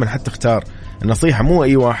 دائما حتى اختار النصيحة مو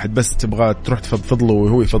أي واحد بس تبغى تروح تفضفض له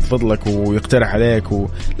وهو يفضفض لك ويقترح عليك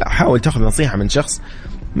لا، حاول تأخذ نصيحة من شخص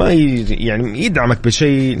ما يعني يدعمك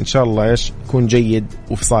بشيء إن شاء الله يكون جيد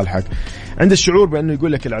وفي صالحك. عند الشعور بأنه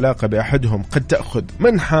يقول لك العلاقة بأحدهم قد تأخذ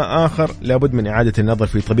منحى آخر، لابد من إعادة النظر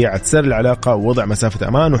في طبيعة سر العلاقة ووضع مسافة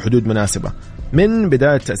أمان وحدود مناسبة من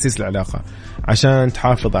بداية تأسيس العلاقة عشان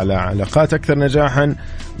تحافظ على علاقات أكثر نجاحا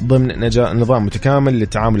ضمن نظام متكامل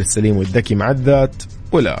للتعامل السليم والذكي مع الذات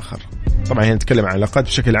والآخر. طبعا هنا نتكلم عن علاقات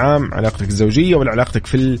بشكل عام، علاقتك الزوجية ولا علاقتك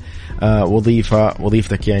في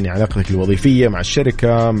وظيفتك، يعني علاقتك الوظيفية مع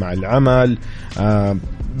الشركة، مع العمل،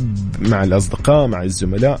 مع الأصدقاء، مع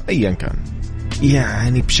الزملاء، أيا كان،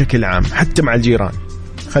 يعني بشكل عام حتى مع الجيران.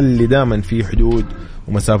 خلي دائما في حدود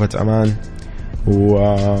ومسافة أمان،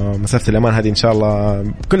 ومسافة الأمان هذه إن شاء الله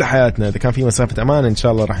بكل حياتنا إذا كان في مسافة أمان إن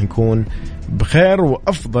شاء الله راح نكون بخير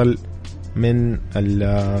وأفضل من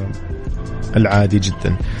العادي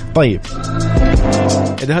جدا. طيب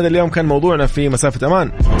إذا هذا اليوم كان موضوعنا في مسافة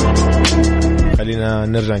أمان، خلينا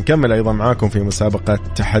نرجع نكمل أيضا معاكم في مسابقة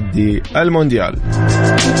تحدي المونديال.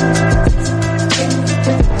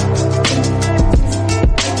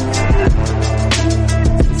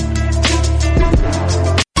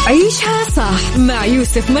 عيشها صح مع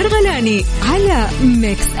يوسف مرغلاني على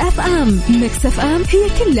ميكس اف ام. ميكس اف ام هي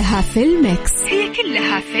كلها في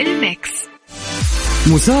الميكس،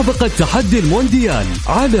 مسابقة تحدي المونديال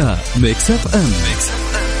على ميكس اف ام.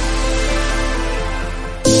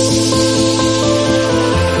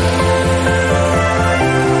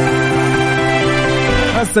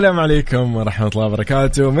 السلام عليكم ورحمة الله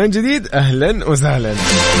وبركاته من جديد، أهلا وسهلا.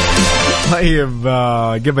 طيب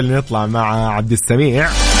قبل نطلع مع عبد السميع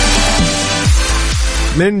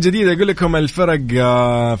من جديد أقول لكم الفرق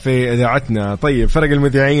في إذاعتنا. طيب فرق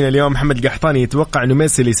المذيعين اليوم: محمد القحطاني يتوقع أنه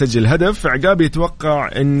ميسي اللي يسجل هدف، عقابي يتوقع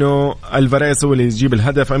أنه الفاريز هو اللي يجيب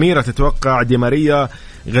الهدف، أميرة تتوقع دي ماريا،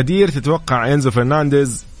 غدير تتوقع إنزو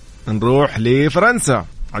فرنانديز. نروح لفرنسا: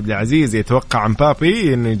 عبد العزيز يتوقع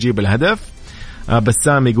مبابي أنه يجيب الهدف،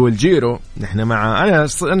 بسام يقول جيرو. نحن مع أنا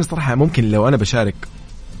صراحة ممكن لو أنا بشارك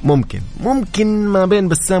ممكن ما بين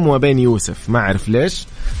بسام وما بين يوسف، ما أعرف ليش.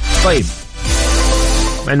 طيب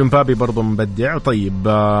مع إنه مبابي برضو مبدع. طيب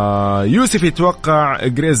يوسف يتوقع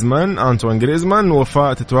غريزمان، أنطوان غريزمان،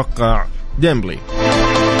 وفاء تتوقع ديمبلي.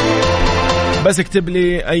 بس اكتب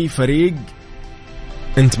لي أي فريق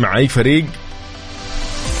أنت مع أي فريق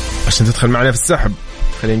عشان تدخل معنا في السحب.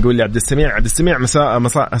 خلينا نقول لي عبد السميع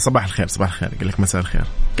مساء صباح الخير. قل لك مساء الخير،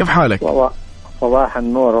 كيف حالك؟ صباح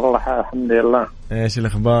النور، والله الحمد لله. ايش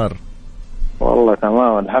الاخبار؟ والله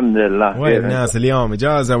تمام الحمد لله. وين الناس اليوم،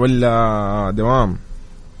 اجازه ولا دوام؟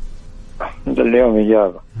 اليوم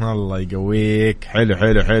اجازه. الله يقويك.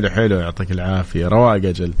 حلو يعطيك العافيه، رواق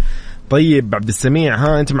اجل. طيب عبد السميع،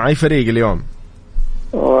 ها انت مع اي فريق اليوم؟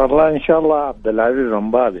 والله ان شاء الله عبد العزيز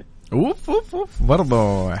ومبابي. اوف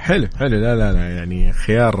برضه حلو. لا يعني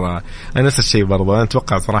خيار. انا نفس الشيء برضه، انا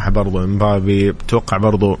اتوقع صراحه برضه مبابي، اتوقع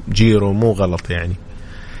برضه جيرو، مو غلط يعني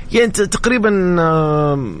انت تقريبا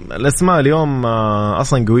الاسماء اليوم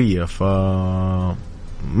اصلا قويه،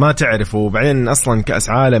 فما تعرف. وبعدين اصلا كاس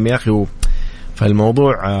عالم يا اخي،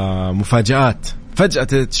 فالموضوع مفاجآت، فجأة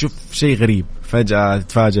تشوف شيء غريب، فجأة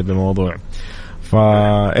تتفاجئ بالموضوع.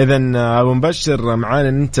 فاذا ابو مبشر معانا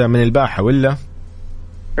انت من الباحه ولا؟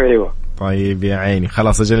 ايوه. طيب يا عيني،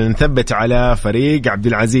 خلاص اجل نثبت على فريق عبد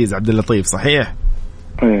العزيز عبد اللطيف، صحيح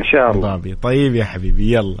ان شاء الله. بابي. طيب يا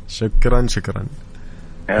حبيبي، يلا شكرا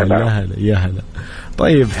يا هلا.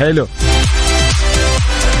 طيب حلو.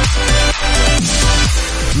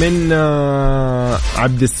 من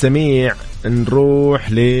عبد السميع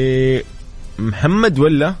نروح لمحمد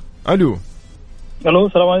ولا؟ الو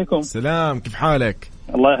السلام عليكم. سلام، كيف حالك؟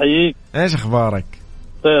 الله يحييك. ايش اخبارك؟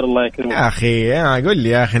 خير الله يكرمك. يا اخي قول لي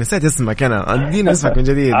يا اخي، نسيت اسمك، انا اديني اسمك من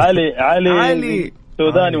جديد. علي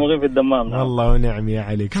سوداني مغيب الدمام. والله ونعم يا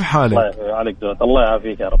علي، كيف حالك؟ الله عليك زود، الله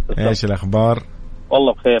يعافيك يا رب. ايش الاخبار؟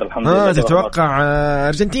 والله بخير الحمد لله. تتوقع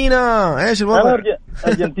ارجنتينا، ايش الوضع؟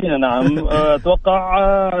 ارجنتينا نعم. اتوقع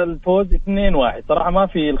الفوز 2-1. صراحه ما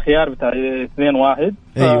في الخيار بتاع 2-1.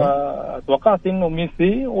 ايوه اتوقعت انه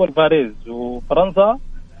ميسي والفاريز، وفرنسا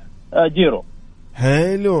جيرو.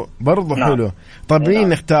 حلو برضو. نعم. حلو. طيب مين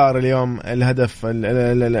نختار اليوم الهدف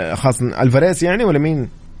خاص الفاريز يعني ولا مين؟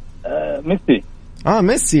 ميسي.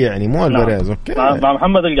 ميسي يعني مو الفاريز. نعم. اوكي مع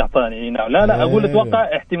محمد القحطاني. نعم. لا اقول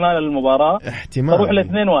اتوقع احتمال المباراة تروح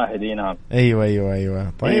ل2-1. نعم.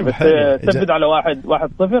 ايوه. طيب حلو. ثبت على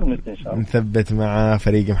 1-0 ميسي ان شاء الله. نثبت مع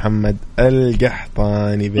فريق محمد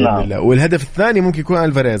القحطاني باذن الله. والهدف الثاني ممكن يكون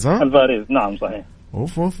الفاريز. الفاريز نعم صحيح.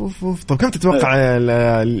 اوف اوف اوف اوف. طب كم تتوقع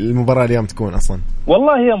المباراة اليوم تكون اصلا؟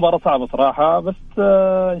 والله هي مباراة صعبة صراحة، بس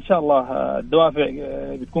ان شاء الله الدوافع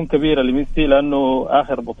بتكون كبيرة لميسي لانه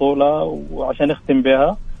اخر بطولة وعشان يختم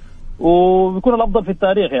بها، وبيكون الافضل في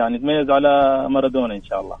التاريخ يعني يتميز على مارادونا ان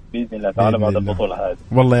شاء الله باذن الله تعالى بعد البطولة هذه.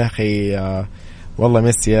 والله يا اخي والله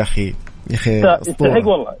ميسي يا اخي يستحق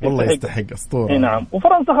والله يستحق اسطوره. نعم.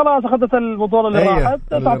 وفرنسا خلاص اخذت البطوله اللي راحت،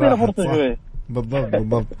 تعطينا فرصه شويه.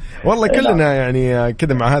 بالضبط والله كلنا يعني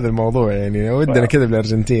كذا مع هذا الموضوع، يعني ودنا كذا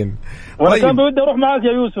بالارجنتين. وانا كان بودي اروح معك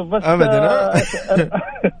يا يوسف بس ابدا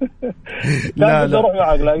لا اروح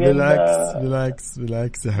معك، لكن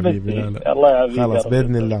بالعكس يا حبيبي. لا الله يا حبيبي خلاص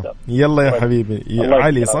باذن الله. يلا يا حبيبي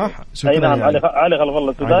علي صح؟ شكرا. نعم علي خلف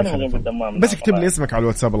الله السوداني من الدمام. بس اكتب لي اسمك على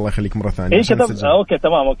الواتساب الله يخليك مره ثانيه. اوكي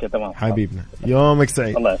تمام حبيبنا يومك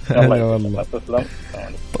سعيد. الله والله.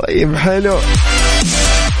 طيب حلو.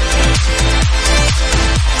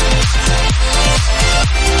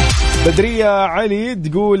 بدرية علي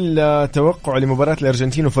تقول توقع لمباراة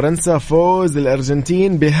الأرجنتين وفرنسا، فوز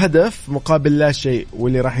الأرجنتين بهدف مقابل لا شيء،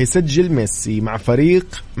 واللي راح يسجل ميسي مع فريق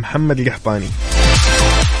محمد القحطاني.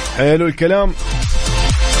 حلو الكلام.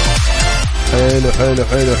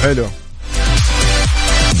 حلو.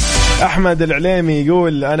 أحمد العليمي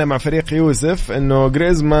يقول أنا مع فريق يوسف إنه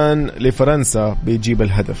غريزمان لفرنسا بيجيب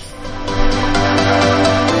الهدف.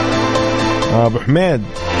 أبو حميد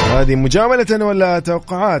هذه مجاملة ولا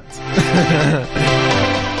توقعات؟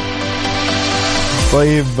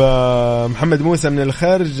 طيب محمد موسى من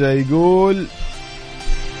الخارج يقول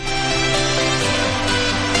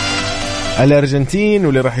الأرجنتين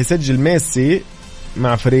واللي راح يسجل ميسي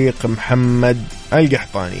مع فريق محمد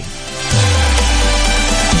القحطاني.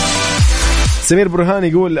 سمير برهان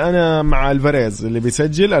يقول أنا مع الفاريز، اللي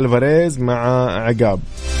بيسجل الفاريز مع عقاب،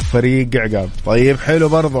 فريق عقاب. طيب حلو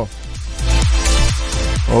برضو.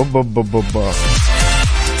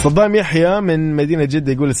 صدام يحيى من مدينة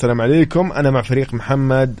جدة يقول السلام عليكم، أنا مع فريق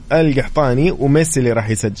محمد القحطاني وميسي اللي راح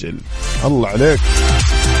يسجل. الله عليك.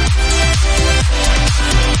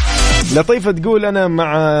 لطيفة تقول أنا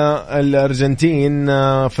مع الأرجنتين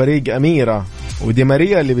فريق أميرة ودي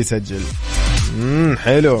ماريا اللي بيسجل.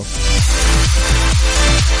 حلو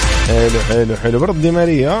برضه دي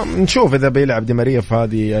ماريا. نشوف إذا بيلعب دي ماريا في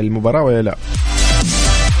هذه المباراة ولا لا.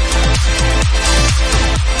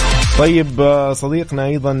 طيب صديقنا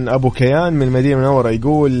أيضا أبو كيان من المدينة المنورة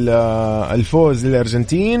يقول الفوز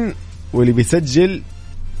للأرجنتين واللي بيسجل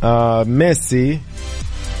ميسي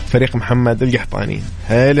فريق محمد القحطاني.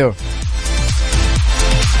 حلو.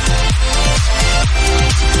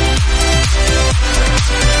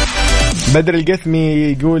 بدر القثمي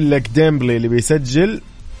يقول لك ديمبلي اللي بيسجل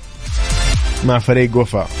مع فريق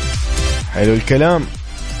وفاء. حلو الكلام.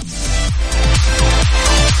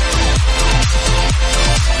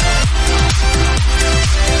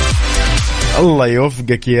 الله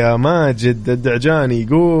يوفقك يا ماجد الدعجاني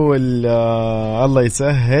يقول الله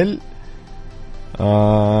يسهل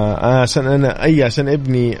عشان أنا عشان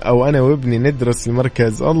ابني أو أنا وابني ندرس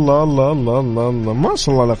المركز. الله الله الله الله الله ما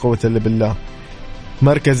شاء الله لا قوة إلا بالله.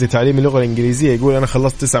 مركز لتعليم اللغة الإنجليزية يقول أنا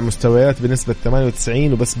خلصت 9 مستويات بنسبة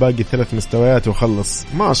 98 وبس باقي 3 مستويات وخلص.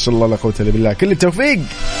 ما شاء الله لا قوة إلا بالله. كل التوفيق.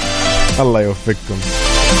 الله يوفقكم.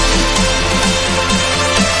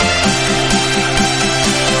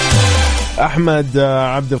 أحمد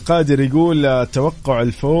عبد القادر يقول توقع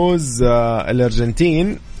الفوز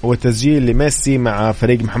الأرجنتين وتسجيل لميسي مع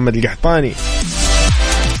فريق محمد القحطاني.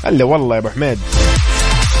 هلا والله يا أبو حميد.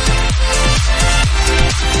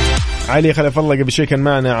 علي خلف الله قبل شوي كان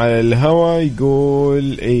معنا على الهوا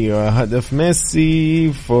يقول ايوه هدف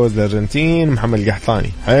ميسي فوز الأرجنتين محمد القحطاني.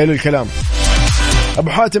 حلو الكلام. أبو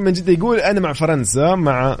حاتم من جدة يقول أنا مع فرنسا.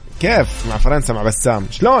 مع كيف مع فرنسا مع بسام؟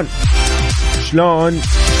 شلون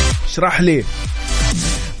اشرح لي.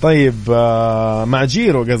 طيب مع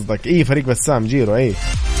جيرو قصدك؟ ايه فريق بسام جيرو. ايه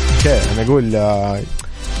اوكي انا اقول ايش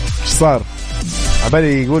صار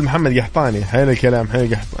عبالي يقول محمد قحطاني. حلو الكلام.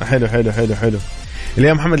 حلو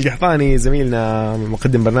اليوم محمد قحطاني زميلنا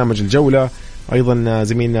مقدم برنامج الجولة، ايضا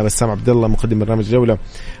زميلنا بسام عبد الله مقدم برنامج الجولة.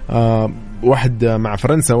 واحد مع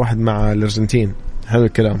فرنسا واحد مع الارجنتين. حلو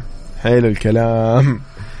الكلام.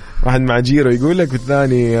 واحد مع جيرو يقول لك،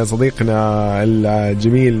 والثاني صديقنا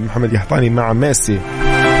الجميل محمد قحطاني مع ميسي.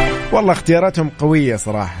 والله اختياراتهم قوية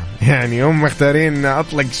صراحة، يعني هم مختارين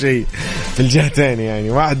أطلق شيء في الجهتين. يعني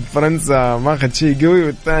واحد فرنسا ما أخذ شيء قوي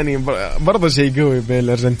والثاني برضه شيء قوي بين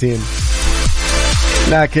الأرجنتين.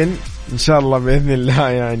 لكن إن شاء الله بإذن الله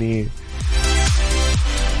يعني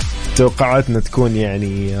توقعاتنا تكون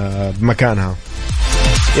يعني بمكانها.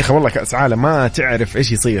 يا أخي والله كأس عالم ما تعرف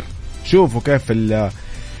إيش يصير. شوفوا كيف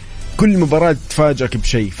كل مباراة تفاجئك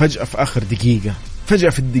بشيء فجأة في آخر دقيقة، فجأة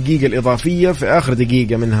في الدقيقة الإضافية في آخر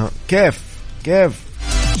دقيقة منها. كيف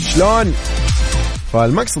شلون؟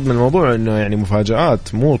 فالمقصد من الموضوع إنه يعني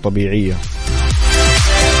مفاجآت مو طبيعية.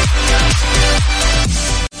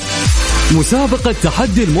 مسابقة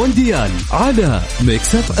تحدي المونديال على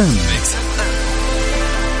ميكس اف ام.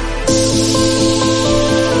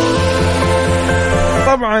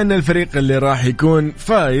 طبعا الفريق اللي راح يكون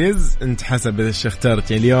فايز انت حسب ايش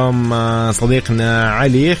اخترت. اليوم صديقنا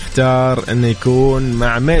علي اختار انه يكون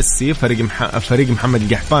مع ميسي فريق محمد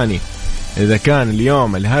القحطاني. اذا كان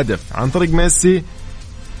اليوم الهدف عن طريق ميسي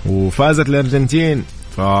وفازت الارجنتين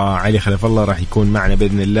فعلي خلف الله راح يكون معنا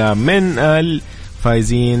باذن الله من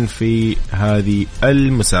الفايزين في هذه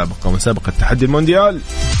المسابقة، مسابقة تحدي المونديال.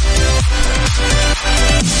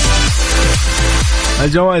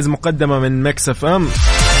 الجوائز مقدمة من ميكس اف ام،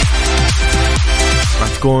 راح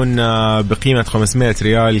تكون بقيمة 500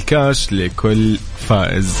 ريال كاش لكل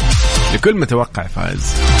فائز، لكل متوقع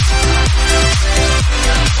فائز.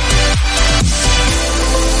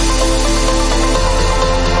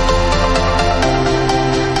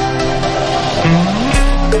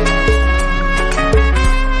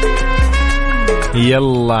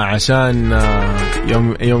 يلا عشان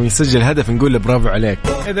يوم يسجل هدف نقول له برافو عليك.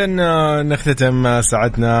 إذن نختتم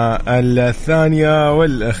ساعتنا الثانية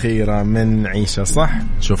والأخيرة من عيشة صح.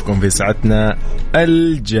 نشوفكم في ساعتنا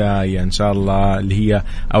الجاية إن شاء الله، اللي هي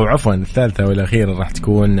أو عفوا الثالثة والأخيرة راح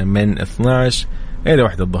تكون من 12 إلى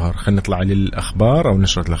 1 الظهر. خلينا نطلع للأخبار أو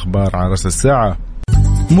نشرة الأخبار على رأس الساعة.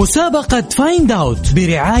 مسابقة فايند اوت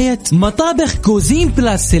برعاية مطابخ كوزين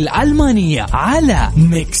بلاس الألمانية على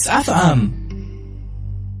ميكس اف ام.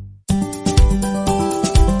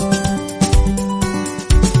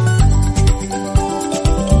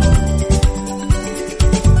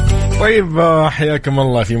 طيب حياكم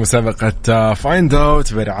الله في مسابقة فايند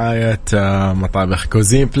اوت برعاية مطابخ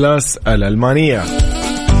كوزين بلاس الألمانية.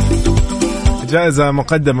 جائزة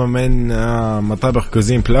مقدمة من مطابخ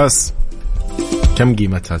كوزين بلاس. كم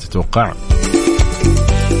قيمتها تتوقع؟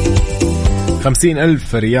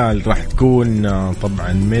 50,000 ريال راح تكون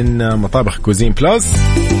طبعا من مطابخ كوزين بلاس.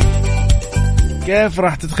 كيف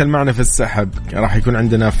راح تدخل معنا في السحب؟ راح يكون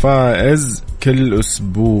عندنا فائز كل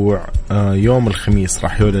أسبوع يوم الخميس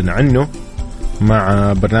راح يعلن عنه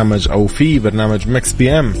مع برنامج أو في برنامج ميكس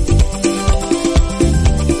بي ام.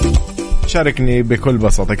 شاركني بكل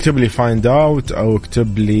بساطة، اكتب لي فايند اوت أو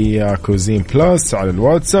اكتب لي كوزين بلاس على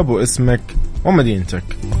الواتساب واسمك ومدينتك.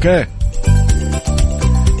 أوكي،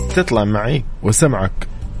 تطلع معي وسمعك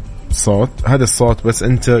صوت. هذا الصوت بس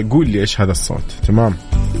أنت قول لي إيش هذا الصوت. تمام؟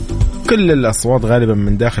 كل الأصوات غالبا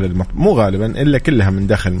من داخل المطبخ، مو غالبا إلا كلها من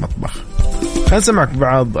داخل المطبخ. هنسمعك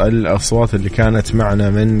بعض الأصوات اللي كانت معنا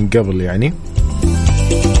من قبل يعني.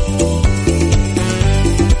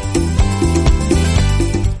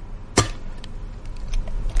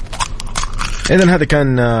 إذن هذا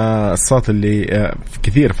كان الصوت اللي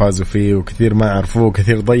كثير فازوا فيه وكثير ما عرفوه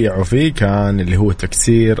وكثير ضيعوا فيه، كان اللي هو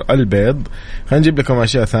تكسير البيض. خلينا نجيب لكم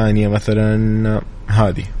أشياء ثانية، مثلا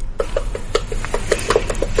هذه.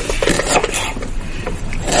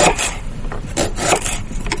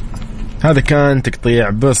 هذا كان تقطيع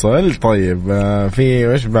بصل. طيب في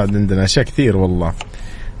وش بعد عندنا أشياء كثير والله.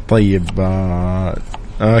 طيب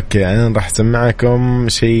أوكي، أنا راح أسمعكم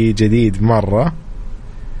شيء جديد مرة.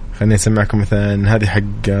 خليني أسمعكم مثلا هذه حق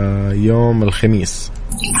يوم الخميس،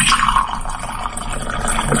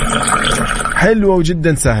 حلوة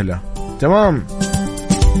وجدا سهلة. تمام،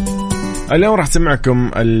 اليوم راح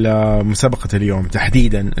أسمعكم مسابقة اليوم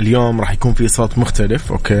تحديدا. اليوم راح يكون في صوت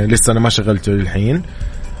مختلف. أوكي، لسه أنا ما شغلته للحين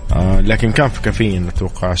لكن كان في كافيين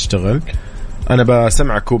أتوقع اشتغل. أنا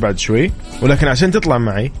بسمعك بعد شوي، ولكن عشان تطلع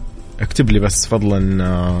معي اكتب لي بس فضلا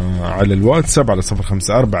على الواتساب على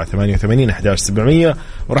 0548811700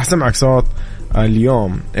 وراح سمعك صوت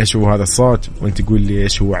اليوم ايش هو هذا الصوت، وانت تقول لي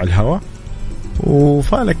ايش هو على الهواء،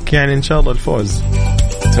 وفالك يعني ان شاء الله الفوز.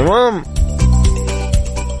 تمام.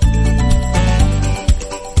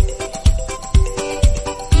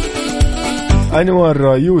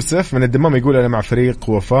 أنور يوسف من الدمام يقول أنا مع فريق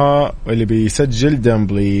وفاء اللي بيسجل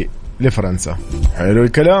ديمبلي لفرنسا. حلو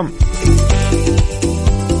الكلام.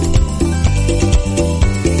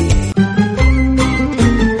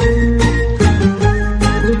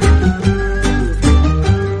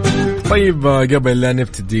 طيب قبل لا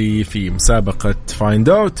نبتدي في مسابقة فايند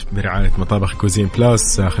اوت برعاية مطابخ كوزين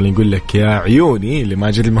بلاس، خلينا نقول لك يا عيوني اللي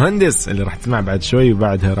ماجد المهندس اللي راح تسمع بعد شوي،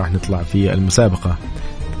 وبعدها راح نطلع في المسابقة.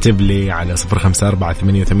 اكتب لي على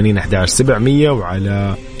 0548811700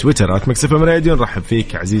 وعلى تويتر @مكسفم راديو. نرحب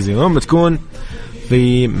فيك عزيزي وين ما تكون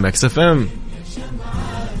في مكسفم.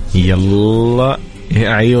 يلا يا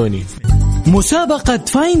عيوني. مسابقة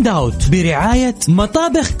فايند اوت برعاية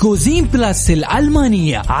مطابخ كوزين بلاس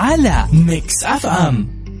الألمانية على ميكس اف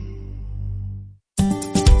ام.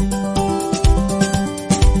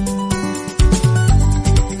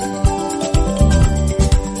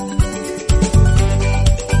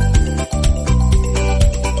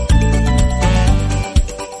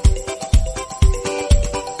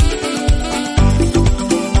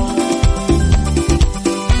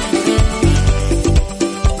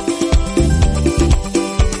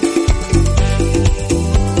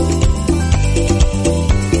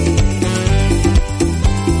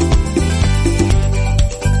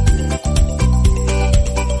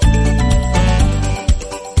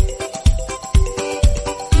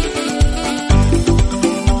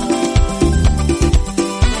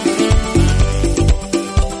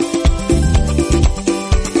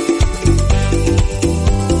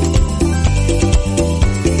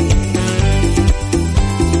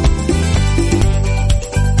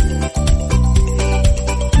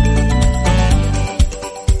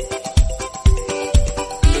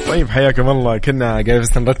 طيب حياكم الله، كنا قاعدين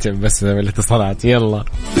بس نرتب بس بالاتصالات. يلا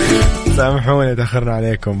سامحونا تأخرنا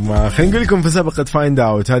عليكم. خلينا نقول لكم في مسابقة فايند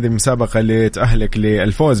اوت، هذه المسابقة اللي تأهلك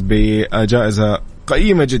للفوز بجائزة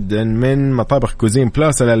قيمة جدا من مطابخ كوزين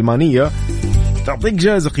بلاس الألمانية. تعطيك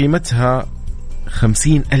جائزة قيمتها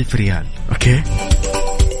 50,000 ريال. اوكي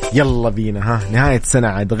يلا بينا، ها نهاية سنة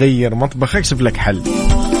عاد غير مطبخك، شوف لك حل.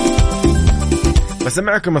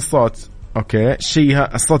 بسمعكم الصوت. اوكي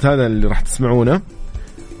الصوت هذا اللي راح تسمعونه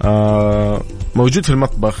موجود في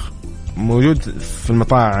المطبخ، موجود في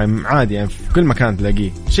المطاعم عادي، يعني في كل مكان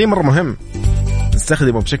تلاقيه. شيء مرة مهم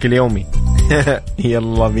نستخدمه بشكل يومي.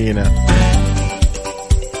 يلا بينا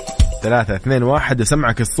 3 2 1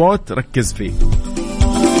 وسمعك الصوت، ركز فيه.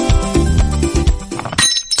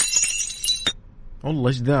 والله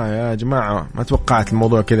ايش ذا يا جماعة، ما توقعت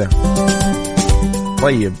الموضوع كذا.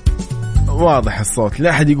 طيب واضح الصوت، لا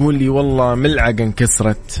أحد يقول لي والله ملعقة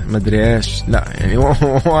انكسرت مدري إيش، لا يعني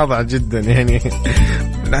واضح جدا. يعني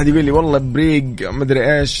لا أحد يقول لي والله بريق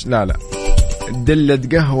مدري إيش، لا دلة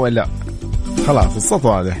قهوة، لا خلاص الصوت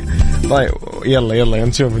واضح. طيب يلا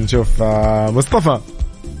نشوف مصطفى.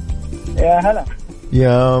 يا هلا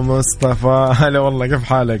يا مصطفى، هلا والله، كيف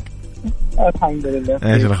حالك؟ الحمد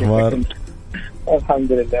لله. ايش الأخبار؟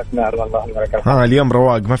 الحمد لله بنعم الله وبركاته. اليوم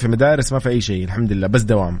رواق، ما في مدارس ما في أي شيء الحمد لله، بس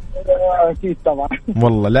دوام. أكيد طبعا.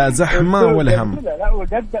 والله لا زحمة ولا هم. لا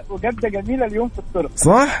وجدة جميلة اليوم في الطرق.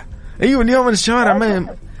 صح؟ أيوة اليوم الشوارع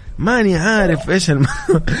ماني عارف إيش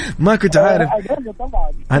ما كنت عارف.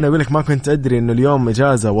 أنا أقول لك ما كنت أدري إنه اليوم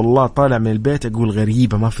إجازة، والله طالع من البيت أقول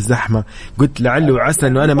غريبة ما في زحمة، قلت لعله وعسى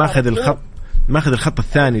إنه أنا ماخذ الخط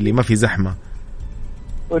الثاني اللي ما في زحمة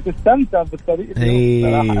وتستمتع بالطريق.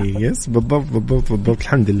 يس بالضبط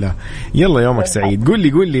الحمد لله. يلا يومك سعيد.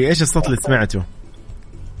 قول لي إيش الصوت اللي سمعته؟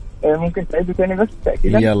 ممكن تعيده تاني بس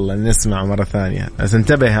تأكيدا؟ يلا نسمع مرة ثانية، بس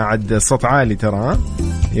انتبه عد الصوت عالي ترى.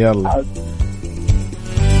 يلا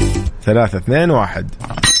 3 2 1.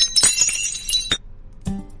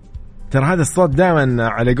 ترى هذا الصوت دائما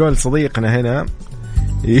على قول صديقنا هنا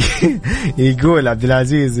يقول عبد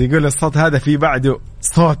العزيز، يقول الصوت هذا في بعده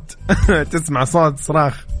صوت. تسمع صوت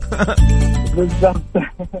صراخ. بالضبط.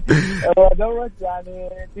 هو دوت يعني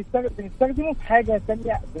بنستخدمه في حاجة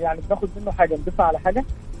ثانية، يعني بناخد منه حاجة نضيفها على حاجة،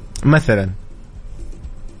 مثلا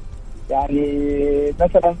يعني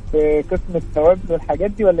مثلا في قسم الثوابت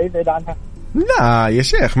والحاجات دي، ولا يبعد عنها؟ لا يا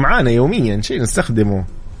شيخ، معانا يوميا شيء نستخدمه.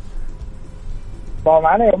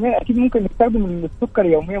 معانا يوميا أكيد. ممكن نستخدم السكر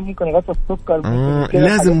يوميا، ممكن غطا السكر.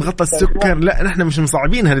 لازم غطا السكر؟ لا نحن مش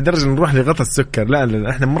مصعبينها لدرجة نروح لغطا السكر، لا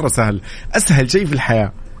احنا مرة أسهل شيء في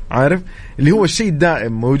الحياة، عارف اللي هو الشيء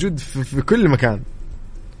الدائم موجود في كل مكان،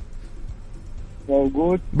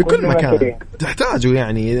 موجود بكل مكان تحتاجه.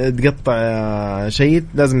 يعني تقطع شيء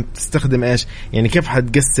لازم تستخدم ايش، يعني كيف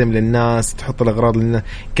حتقسم للناس، تحط الأغراض للناس،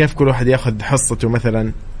 كيف كل واحد ياخذ حصته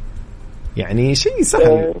مثلا، يعني شيء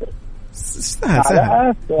سهل.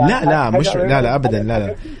 سهل. لا مش لا أبدا،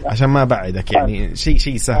 لا عشان ما أبعدك، يعني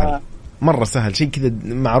شيء سهل مرة سهل، شيء كذا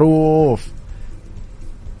معروف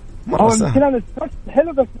مرة سهل.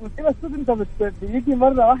 حلو، بس المشكلة الصوت انت بيجي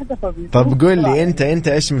مرة واحدة طب قول لي انت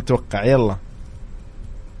ايش متوقع؟ يلا.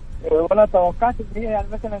 ولا توقعت ان هي يعني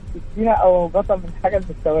مثلا سكينة او غطا من حاجة من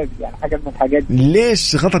التوابل، يعني حاجة من الحاجات دي.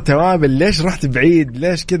 ليش غطا توابل؟ ليش رحت بعيد؟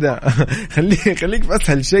 ليش كذا؟ خليك في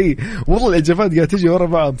اسهل شيء. والله الاجابات قاعدة تيجي ورا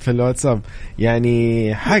بعض في الواتساب،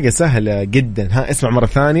 يعني حاجة سهلة جدا. اسمع مرة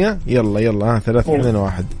ثانية. يلا 3 2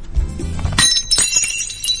 1.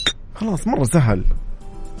 خلاص مرة سهل.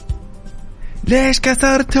 ليش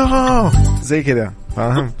كسرته؟ زي كذا،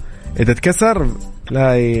 فاهم؟ إذا تكسر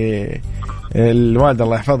لا الوالدة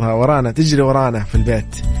الله يحفظها ورانا تجري ورانا في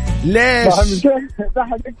البيت. ليش؟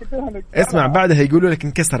 اسمع بعدها يقولوا لك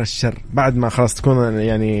انكسر الشر، بعد ما خلاص تكون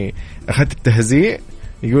يعني أخذت التهزيء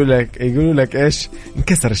يقولوا لك إيش؟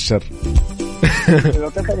 انكسر الشر.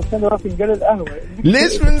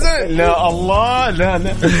 ليش من زين؟ لا الله لا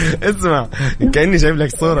اسمع كأني جايب لك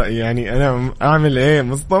صورة، يعني أنا أعمل إيه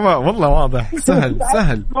مصطفى؟ والله واضح سهل.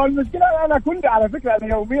 المشكلة أنا كل على فكرة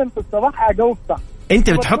أنا يوميا في الصباح أجاوب صح. أنت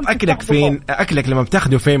بتحط أكلك فين؟ أكلك لما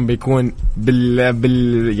بتاخده فين بيكون؟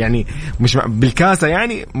 يعني مش بالكاسة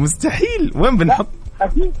يعني؟ مستحيل. وين بنحط؟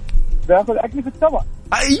 أكيد باخذ أكلي في الطبق.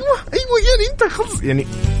 أيوة يعني أنت خلص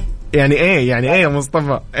يعني ايه يا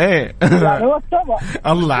مصطفى ايه؟ يعني هو الطبق.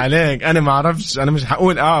 الله عليك، انا ما اعرفش، انا مش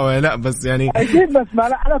هقول ولا لا، بس يعني اكيد. بس ما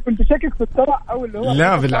انا كنت شاكك في الطبق او اللي هو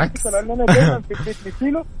لا بالعكس، لان انا دايما في البيت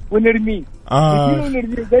نشيله ونرميه نشيله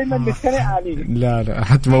ونرميه دايما نتخانق عليه. لا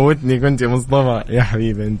حتموتني كنت يا مصطفى يا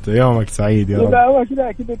حبيبي. انت يومك سعيد يا رب. لا هو كده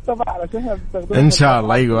اكيد الطبق علشان بنستخدمه ان شاء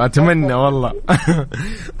الله. ايوه اتمنى والله.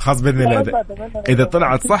 خلاص باذن الله اذا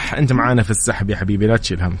طلعت صح انت معانا في السحب يا حبيبي، لا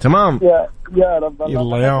تشيل هم. تمام يا رب.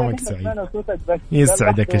 يلا يومك سعيد.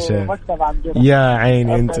 يسعدك يا شيخ. يا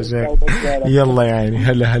عيني انت شيخ. يلا يا عيني.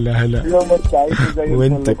 هلا يومك سعيد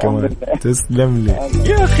وانت كمان تسلم لي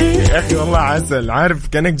يا اخي والله عسل. عارف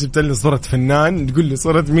كأنك جبت لي صورة فنان تقول لي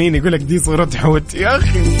صورة مين، يقول لك دي صورة حوت. يا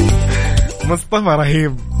اخي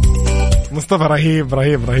مصطفى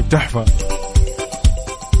رهيب تحفة.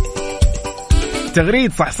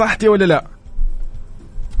 تغريد صحتي ولا لا؟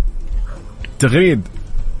 تغريد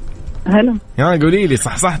هلا يا قولي لي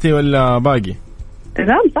صحتي ولا باقي؟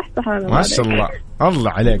 لا صح ما شاء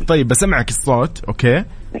الله عليك. طيب بسمعك الصوت اوكي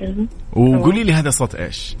وقولي لي هذا صوت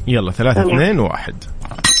ايش. يلا 3 2 1.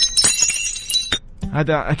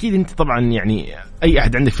 هذا اكيد انت طبعا يعني اي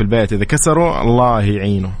احد عندك في البيت اذا كسره الله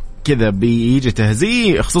يعينه كذا بيجي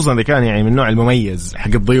تهزيه، خصوصا اذا كان يعني من النوع المميز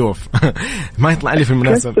حق الضيوف. ما يطلع لي في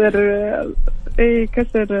المناسبة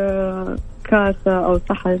كسر كاسة أو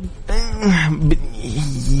صحن.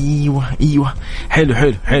 ايوه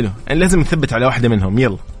حلو. لازم نثبت على واحدة منهم.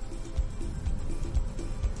 يلا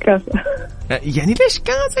كاسة. يعني ليش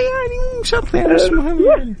كاسة يعني؟ شرط يعني مش مهم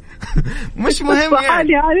يعني. مش مهم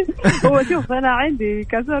يعني. هو شوف أنا عندي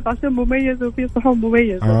كاسات عشان مميز وفي صحون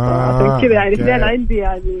مميز كذا يعني اثنين عندي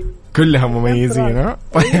يعني كلها مميزين. ها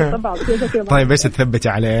طيب ايش تثبتي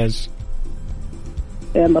على ايش؟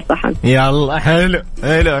 يلا صحن. يلا حلو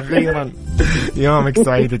أخيرا. يومك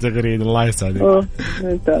سعيد تغريد. الله يسعدك.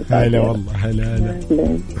 هلا والله هلا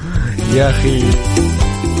يا أخي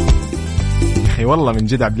والله من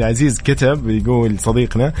جد. عبد العزيز كتب يقول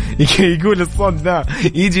صديقنا يقول الصوت ده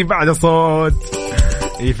يجي بعد صوت.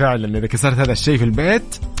 فعلا إذا كسرت هذا الشيء في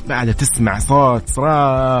البيت بعد تسمع صوت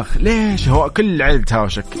صراخ. ليش؟ هو كل عيلة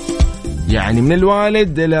تهاوشك يعني من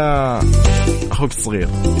الوالد إلى أخوك الصغير.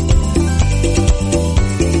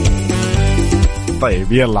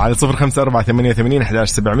 طيب يلا على 0548811700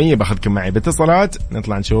 باخذكم معي باتصالات.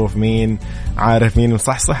 نطلع نشوف مين عارف مين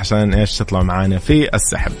مصحصح عشان ايش تطلعوا معانا في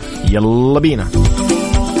السحب. يلا بينا.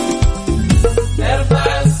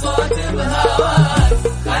 ارفع الصوت بهواك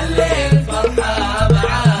خلي الفرحة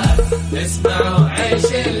معاك اسمع وعيش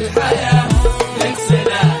الحياة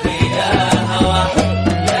نكسنا فيها هواك.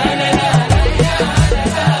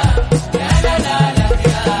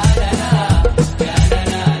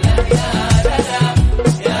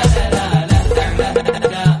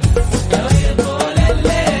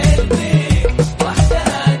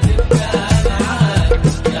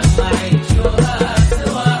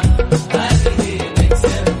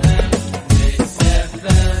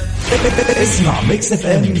 اسمع ميكس اف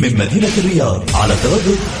ام من مدينة الرياض على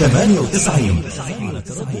تردد 98.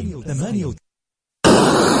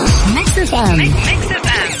 ميكس اف ام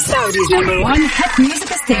Saudi's number 1 hit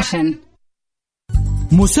music station.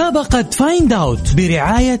 مسابقة فايند اوت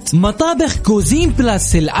برعاية مطابخ كوزين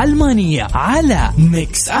بلاس الألمانية على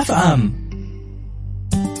ميكس اف ام.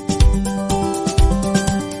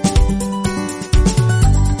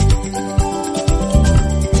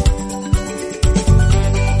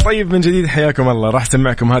 طيب من جديد حياكم الله. راح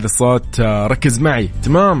اسمعكم هذا الصوت. ركز معي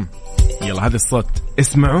تمام. يلا هذا الصوت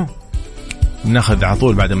اسمعوا. ناخذ على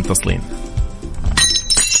طول بعد متصلين.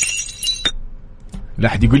 لا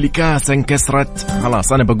أحد يقول لي كاسة انكسرت.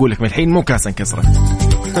 خلاص أنا بقول لك من الحين مو كاسة انكسرت.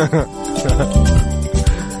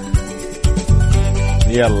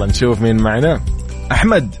 يلا نشوف مين معنا.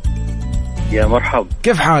 أحمد يا مرحب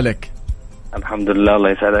كيف حالك؟ الحمد لله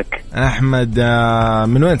الله يسعدك. أحمد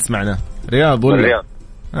من وين تسمعنا؟ رياض ولا؟ رياض.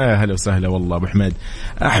 هلا وسهلا والله أبو حميد.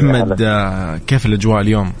 أحمد كيف الأجواء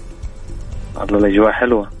اليوم؟ والله الأجواء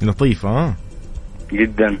حلوة لطيفة.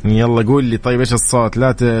 جدا. يلا قول لي طيب ايش الصوت،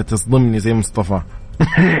 لا تصدمني زي مصطفى.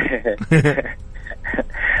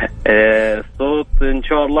 الصوت ان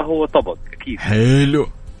شاء الله هو طبق اكيد. حلو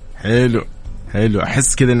حلو حلو،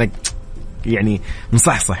 احس كذا انك يعني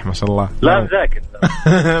مصحصح ما شاء الله. لا مذاكر.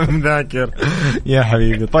 مذاكر يا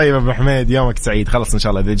حبيبي. طيب ابو حميد يومك سعيد، خلص ان شاء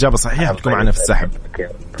الله اذا اجابه صحيحه بتكون معنا في السحب.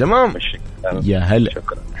 تمام يا هلا.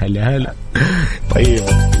 هلا طيب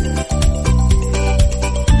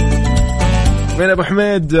من ابو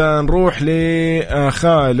حميد نروح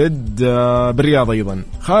لخالد بالرياض ايضا.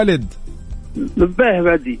 خالد نبيه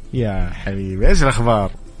بعدي يا حبيبي، ايش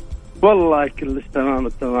الاخبار؟ والله كلش تمام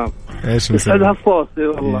التمام. ايش مسوي؟ يسعد هالصوت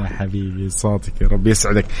والله يا حبيبي، صوتك يا رب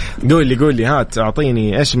يسعدك. قول لي هات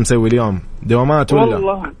اعطيني ايش مسوي اليوم، دوامات ولا؟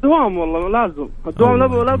 والله دوام، والله لازم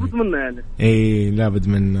الدوام لابد منه يعني. ايه لابد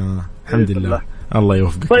منه الحمد لله. الله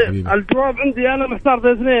يوفقك. طيب حبيبي الجواب عندي انا محتار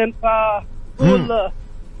بين اثنين، فقول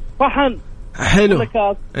صحن. حلو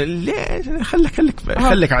ليش؟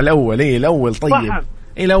 خليك على الاول. ايه الاول طيب صحن.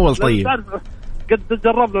 ايه الاول طيب قد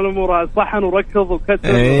جربنا الامور، صحن وركض وكتب.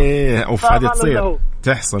 ايه اوف هذه تصير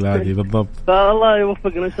تحصل هذه بالضبط. فالله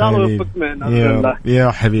يوفقنا ان شاء الله ويوفق معنا.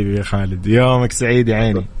 يا حبيبي يا خالد، يومك سعيد يا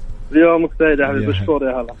عيني. يومك سعيد يا حبيبي، مشكور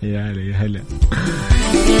يا هلا. يا هلا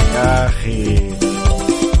يا اخي.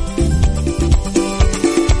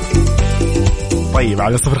 طيب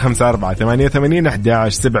على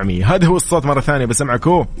 0548811700 هذا هو الصوت مرة ثانية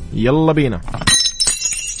بسمعك. يلا بينا.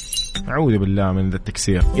 أعوذ بالله من ذا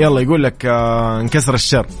التكسير. يلا يقول لك انكسر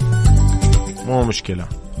الشر، مو مشكلة.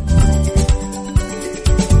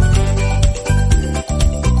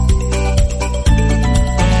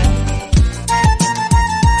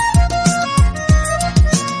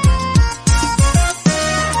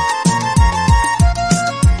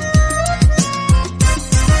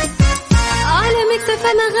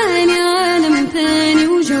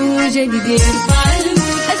 جديد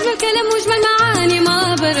أجمل كلام وجمل معاني ما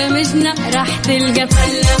برمجنا راح تلقى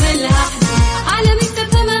فلة ملها عالم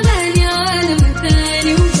يكتب مغاني عالم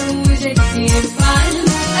ثاني وجو جديد فعلم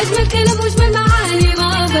أجمل كلام وجمل معاني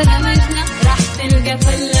ما برمجنا راح تلقى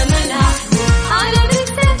فلة ملها عالم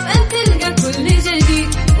يكتب أن تلقى كل جديد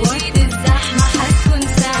وعيد الزحمة حتكون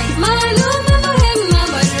سعيد معلومة مهمة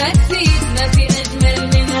مرة تفيد ما في أجمل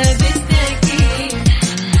منها بالتأكيد.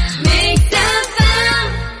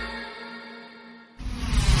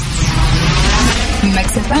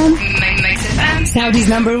 Mix FM, Saudi's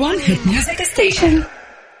 #1 hit music station.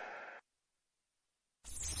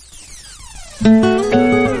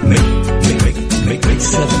 Mix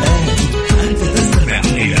FM. أنت تستمع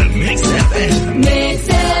إلى Mix FM.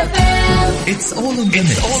 It's all in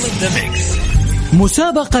the mix.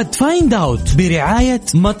 مسابقة فايند اوت برعاية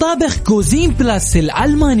مطابخ كوزين بلاس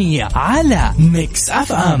الألمانية على ميكس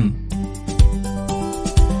اف ام.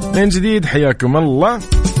 من جديد حياكم الله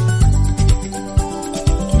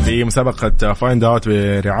في مسابقة فايند اوت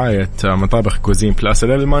برعاية مطابخ كوزين بلاس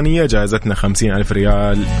الألمانية. جائزتنا 50,000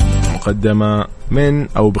 ريال مقدمة من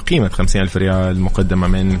أو بقيمة 50,000 ريال مقدمة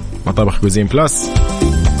من مطابخ كوزين بلاس.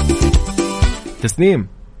 تسنيم.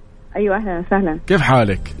 أيوة أهلا وسهلا، كيف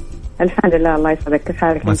حالك؟ الحمد لله الله يسعدك. كيف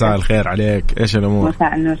حالك؟ مساء الخير عليك، إيش الأمور؟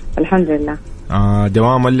 مساء النور، الحمد لله.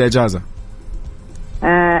 دوام ولا إجازة؟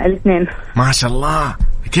 الاثنين. ما شاء الله،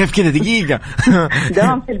 كيف كذا دقيقة؟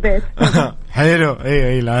 دوام في البيت. حلو.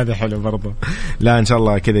 اي لا هذا حلو برضو. لا ان شاء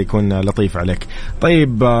الله كذا يكون لطيف عليك.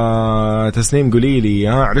 طيب تسنيم قولي لي،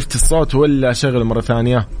 عرفت الصوت ولا شغله مرة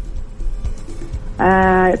ثانية؟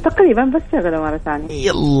 تقريبا بس شغله مرة ثانية.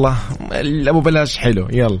 يلا ابو بلاش حلو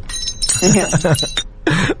يلا.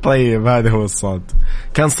 طيب هذا هو الصوت،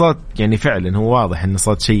 كان صوت يعني فعلا هو واضح انه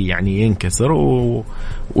صوت شيء يعني ينكسر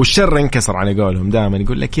والشر ينكسر على قولهم، دائما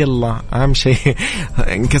يقول لك يلا اهم شيء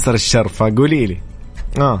انكسر الشر. فقولي لي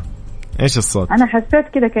ايش الصوت؟ انا حسيت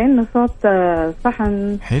كده كأنه صوت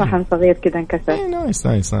صحن صغير كده انكسر.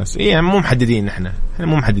 نايس. يعني مو محددين احنا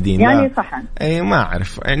مو محددين يعني لا. صحن ما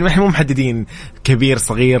اعرف يعني احنا مو محددين كبير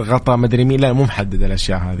صغير غطا مدري مين، لا مو محدد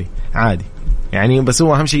الاشياء هذه عادي يعني. بس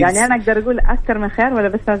هو اهم شيء يعني انا اقدر اقول اكثر من خير ولا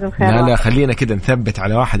بس لازم خير؟ لا خلينا كده نثبت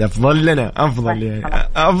على واحد افضل لنا، افضل يعني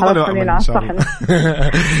افضل وأمن ان شاء الله.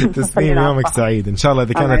 تسليم، يومك سعيد ان شاء الله.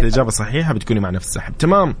 اذا كانت الاجابه صحيحه بتكوني معنا في السحب.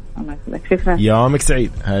 تمام الله يسعدك، شكرا. يومك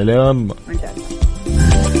سعيد. هلا والله.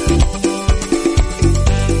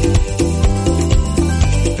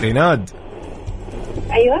 ريناد.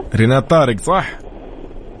 ايوه ريناد طارق صح؟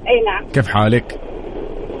 اي نعم. كيف حالك؟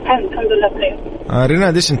 الحمد لله بخير.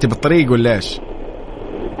 ريناد ايش انت بالطريق ولا ايش؟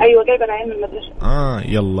 ايوه جايبه العين من المدرسه.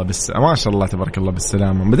 يلا بس ما شاء الله تبارك الله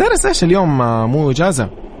بالسلامه. مدارس ايش اليوم مو اجازه؟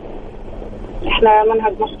 احنا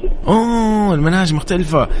منهج مختلف. المناهج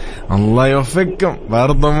مختلفة. الله يوفقكم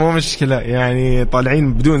برضه، مو مشكلة يعني،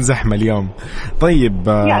 طالعين بدون زحمة اليوم. طيب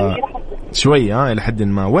يعني شوية إلى حد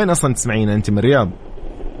ما. وين أصلا تسمعين أنت؟ من الرياض؟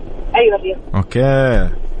 أيوة الرياض. أوكي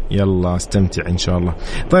يلا استمتع إن شاء الله.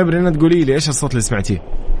 طيب رينا تقولي لي إيش الصوت اللي سمعتيه؟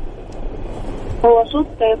 هو صوت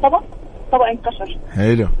طبق انكسر.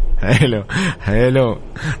 حلو.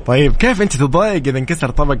 طيب كيف أنت تضايق إذا انكسر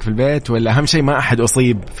طبق في البيت، ولا أهم شيء ما أحد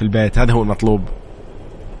أصيب في البيت؟ هذا هو المطلوب.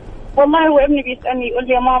 والله هو ابني بيسألني يقول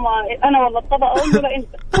لي يا ماما أنا ولا الطبق؟ أقول له لا أنت.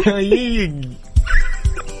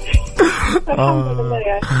 الحمد لله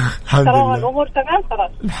يعني. ترى الأمور تمام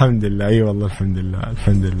خلاص. الحمد لله. أي والله الحمد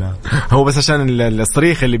لله. هو بس عشان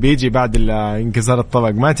الصريخ اللي بيجي بعد انكسار الطبق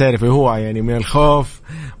ما تعرف هو يعني من الخوف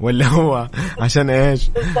ولا هو عشان إيش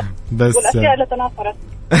بس. والأشياء اللي تناثرت.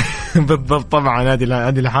 بالضبط. طبعا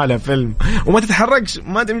هذه الحالة فيلم، وما تتحركش،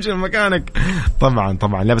 ما تمشي من مكانك.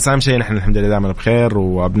 طبعا لا بس أهم شيء نحن الحمد لله دائما بخير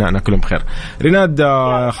وأبنائنا كلهم بخير. ريناد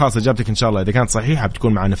خلاص إجابتك إن شاء الله إذا كانت صحيحة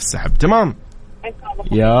بتكون معنا في السحب. تمام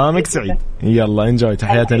يا مك سعيد. يلا انجوي.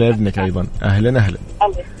 تحياتنا لابنك أيضا. أهلا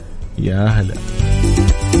يا هلا.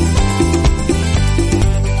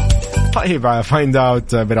 طيب فايند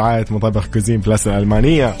اوت برعاية مطبخ كوزين بلاس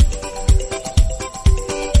الألمانية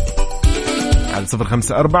على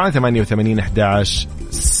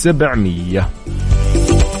 0548811700.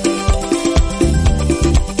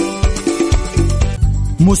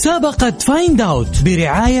 مسابقة فايند اوت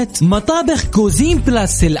برعاية مطابخ كوزين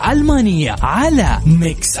بلاس الألمانية على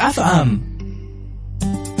ميكس اف ام.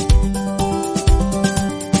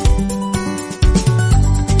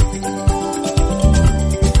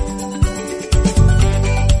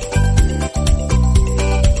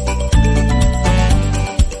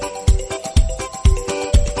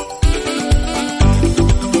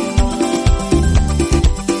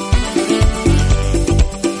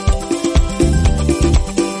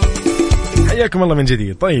 حياكم الله من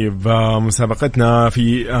جديد. طيب مسابقتنا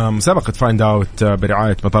في مسابقة فايند اوت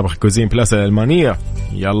برعاية مطابخ كوزين بلاس الألمانية.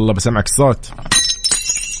 يلا بسمعك الصوت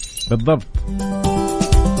بالضبط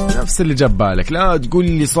نفس اللي جاب بالك. لا تقول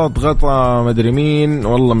لي صوت غطا مدري مين،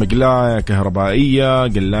 والله مقلاية كهربائية،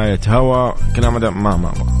 قلاية هواء، كلام هذا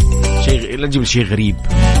ما شيء. لا تجيب شيء غريب.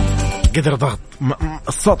 قدر ضغط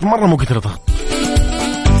الصوت مرة مو قدر ضغط.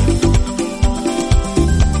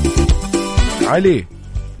 علي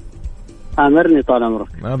أمرني طال عمرك.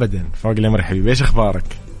 أبدا فوق الأمر حبيبي. إيش أخبارك؟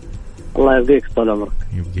 الله يبقيك طال عمرك.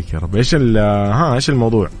 يبقيك يا رب. إيش إيش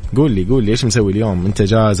الموضوع؟ قول لي إيش مسوي اليوم؟ أنت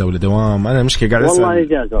إجازة ولا دوام؟ أنا مشكلة قاعد أسأل. والله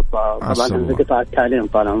إجازة طبعا في قطاع التعليم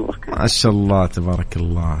طال عمرك. ما شاء الله تبارك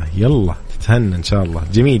الله. يلا تتهنى إن شاء الله.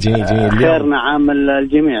 جميل خيرنا عامل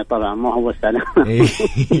الجميع طبعا، ما هو بس أنا.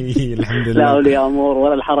 الحمد لله. لا أولياء أمور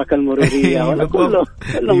ولا الحركة المرورية ولا كله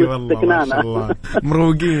استكنانا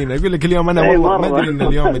مروقين. أقول لك اليوم أنا والله ما أدري إن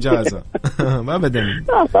اليوم إجازة. ما أبدا.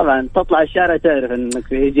 طبعا تطلع الشارع تعرف إنك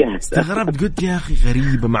في إجازة. استغربت قلت يا أخي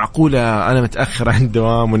غريبة، معقولة أنا متأخر عن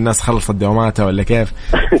الدوام والناس خلصت دواماتها ولا كيف؟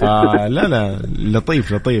 لا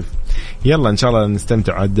لطيف. يلا إن شاء الله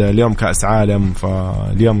نستمتع. اليوم كأس عالم،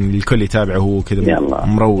 فاليوم الكل يتابعه كذا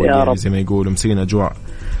مروق يعني زي ما يقولوا مسكين أجواء.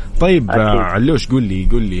 طيب علوش قول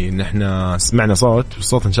لي إن إحنا سمعنا صوت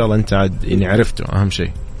إن شاء الله أنت عاد يعني عرفته. أهم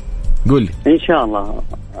شيء قول لي. إن شاء الله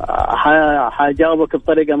حجاوبك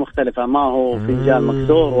بطريقة مختلفة. ما هو فنجان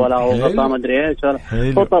مكسور ولا هو غطاء مدري إيش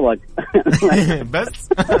هو طبق. بس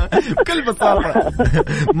بكل بساطة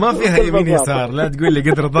ما فيها يمين يسار. لا تقول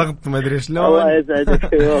لي قدر ضغط ما أدري شلون. الله يسعدك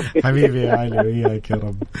حبيبي يا علي وياك يا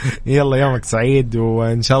رب. يلا يومك سعيد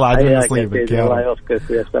وإن شاء الله عاد نصيبك يا رب. الله يوفقك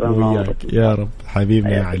وياك يا رب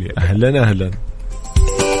حبيبي يا علي. أهلا.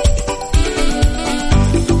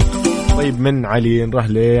 طيب من علي نروح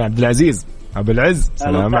لعبد العزيز أبو العز.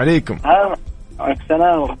 السلام عليكم.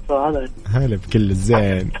 السلام ورحمة الله. هلا بكل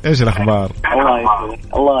الزين. إيش الأخبار؟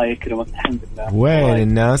 الله يكرمك. الحمد لله. وين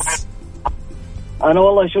الناس؟ أنا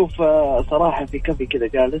والله شوف صراحة في كافي كذا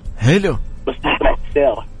جالس. حلو. بس طلعت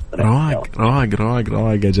السيارة.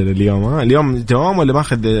 رواق أجل اليوم. اليوم دوام ولا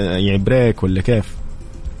ماخذ يعني بريك ولا كيف؟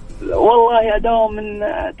 والله أداوم من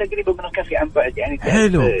تقريبا من الكافي عن بعد يعني.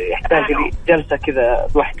 حلو. يحتاج لي جلسة كذا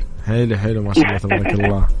لوحدي. حلو ما شاء الله تبارك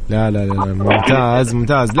الله. لا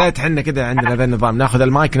ممتاز. لا تحنا كذا عندنا ذا النظام، ناخذ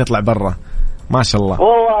المايك نطلع برا. ما شاء الله.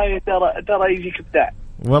 والله ترى يجيك ابداع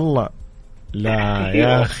والله. لا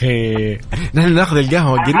يا أخي نحن ناخذ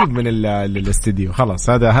القهوة قريب من الاستديو خلاص.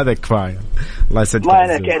 هذا كفاية. الله يسعدك. ما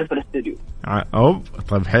أنا تعرف الاستديو.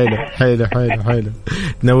 طيب حلو.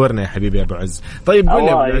 تنورنا يا حبيبي يا أبو عز. طيب قول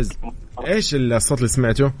لي أبو عز إيش الصوت اللي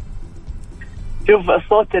سمعته؟ شوف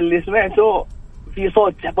الصوت اللي سمعته في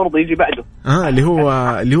صوت برضه يجي بعده.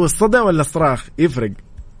 اللي هو الصدى ولا الصراخ يفرق؟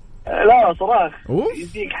 لا صراخ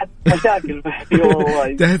يديك حتى مشاكل.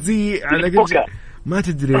 تهزيء على قد ما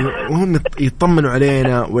تدري هم يطمنوا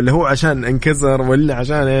علينا ولا هو عشان انكسر ولا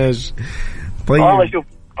عشان ايش. طيب والله شوف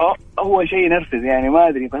هو شيء ينرفز يعني ما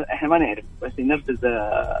ادري بس احنا ما نعرف بس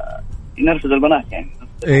ينرفز البنات يعني.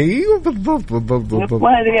 ايوه بالضبط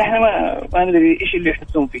ما ادري احنا ما ندري ايش اللي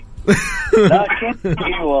يحسون فيه. لكن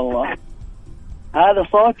ايوه والله هذا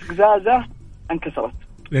صوت قزازة انكسرت.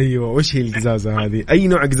 ايوه وش هي القزازة هذه؟ اي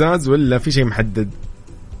نوع قزاز ولا في شيء محدد؟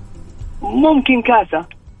 ممكن كاسة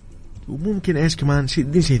وممكن ايش كمان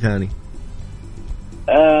شيء ثاني.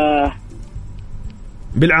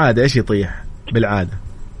 بالعادة ايش يطيح بالعادة؟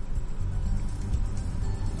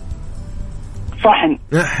 صحن.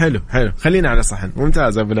 حلو خلينا على صحن.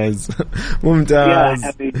 ممتاز ابو العز. ممتاز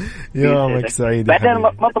يا حبيبي يومك سعيد. بعدين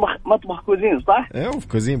مطبخ كوزين صح؟ اوف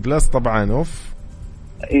كوزين بلس طبعا. اوف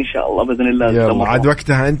ان شاء الله باذن الله. يلا عاد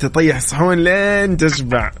وقتها انت طيح الصحون لين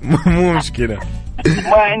تشبع. مو مشكله.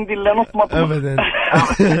 ما عندي الا نص مطبخ ابدا.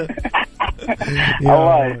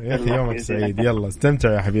 يا اخي يومك سعيد. يلا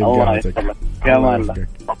استمتع يا حبيبي قامتك. يا الله.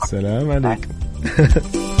 سلام عليكم.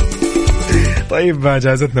 طيب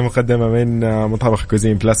جائزتنا مقدمة من مطابخ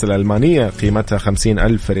كوزين بلاس الألمانية قيمتها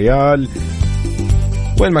 50,000 ريال.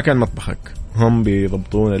 وين ما كان مطبخك هم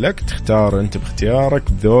بيضبطون لك. تختار أنت باختيارك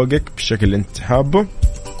بذوقك بالشكل اللي أنت حابه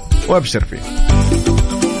وأبشر فيه.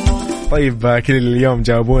 طيب كل اليوم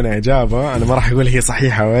جاوبونا إجابة أنا ما راح أقول هي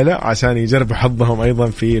صحيحة ولا عشان يجربوا حظهم أيضا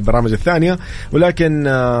في البرامج الثانية. ولكن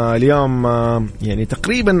اليوم يعني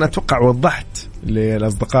تقريبا أتوقع وضحت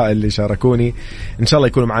للأصدقاء اللي شاركوني. إن شاء الله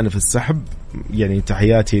يكونوا معنا في السحب. يعني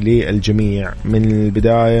تحياتي للجميع من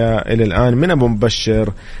البداية إلى الآن. من أبو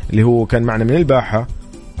مبشر اللي هو كان معنا من الباحة.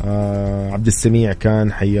 عبد السميع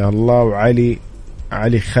كان حياه الله.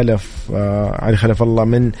 وعلي خلف الله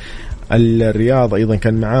من الرياض أيضا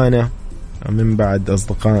كان معانا. من بعد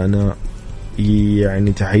أصدقائنا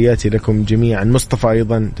يعني تحياتي لكم جميعا. مصطفى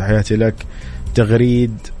أيضا تحياتي لك.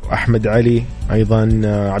 تغريد وأحمد علي أيضا.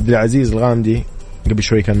 عبد العزيز الغامدي قبل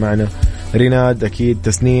شوي كان معنا. ريناد أكيد.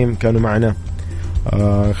 تسنيم كانوا معنا.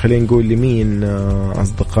 خلينا نقول لمين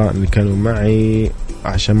أصدقاء اللي كانوا معي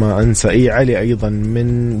عشان ما أنسى. علي أيضا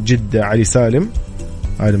من جدة. علي سالم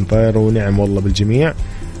طير. ونعم والله بالجميع.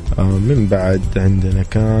 من بعد عندنا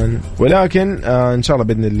كان ولكن إن شاء الله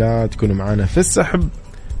بإذن الله تكونوا معنا في السحب.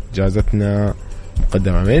 جائزتنا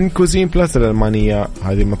مقدمة من كوزين بلاس الألمانية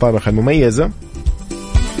هذه المطابخ المميزة.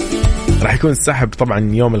 راح يكون السحب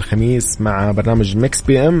طبعا يوم الخميس مع برنامج ميكس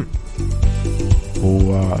بي ام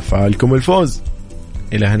وفالكم الفوز.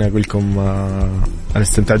 إلى هنا أقول لكم أنا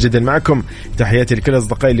استمتع جدا معكم. تحياتي لكل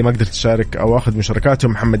أصدقائي اللي ما قدرت أشارك أو أخذ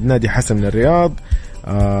مشاركاتهم. محمد نادي حسن من الرياض.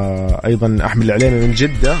 أيضا أحمد العليمي من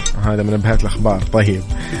جدة هذا من نبهات الأخبار. طيب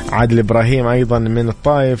عادل إبراهيم أيضا من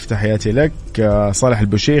الطائف تحياتي لك. صالح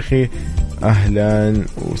البوشيخي أهلا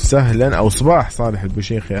وسهلا أو صباح صالح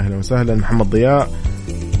البوشيخي أهلا وسهلا. محمد ضياء.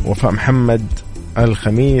 وفاء محمد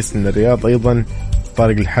الخميس من الرياض أيضا.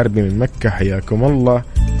 طارق الحربي من مكة حياكم الله.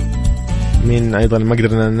 من أيضا ما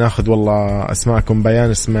قدرنا ناخذ والله أسماءكم. بيان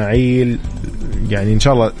إسماعيل يعني إن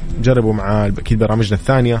شاء الله جربوا مع أكيد برامجنا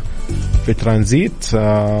الثانية في ترانزيت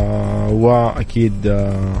وأكيد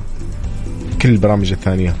كل البرامج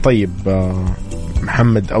الثانية. طيب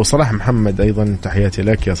محمد أو صلاح محمد أيضا تحياتي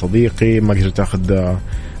لك يا صديقي. ما قدرت أخذ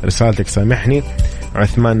رسالتك سامحني.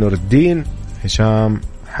 عثمان نور الدين. هشام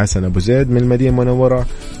حسن أبو زيد من المدينة المنورة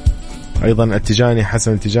أيضا. التجاني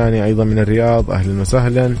حسن التجاني أيضا من الرياض أهلا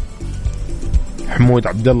وسهلا. حمود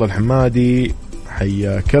عبد الله الحمادي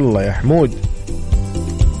حياك الله يا حمود.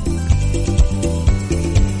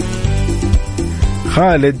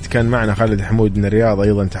 خالد كان معنا. خالد حمود من الرياض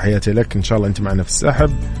أيضا تحياتي لك. إن شاء الله أنت معنا في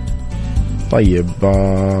السحب. طيب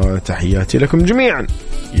تحياتي لكم جميعا.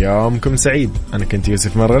 يومكم سعيد. أنا كنت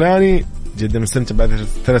يوسف مرغلاني جدا مستمتع بعد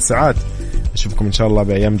 3 ساعات. أشوفكم إن شاء الله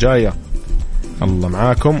بأيام جاية. الله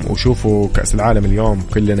معاكم. وشوفوا كأس العالم اليوم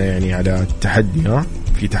كلنا يعني على التحدي.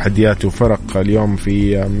 في تحديات وفرق اليوم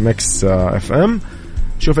في ميكس اف ام.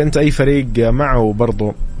 شوف انت اي فريق معه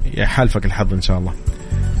برضو يحالفك الحظ ان شاء الله.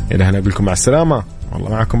 الى هنا اقول لكم مع السلامة. والله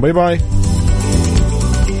معكم. باي باي.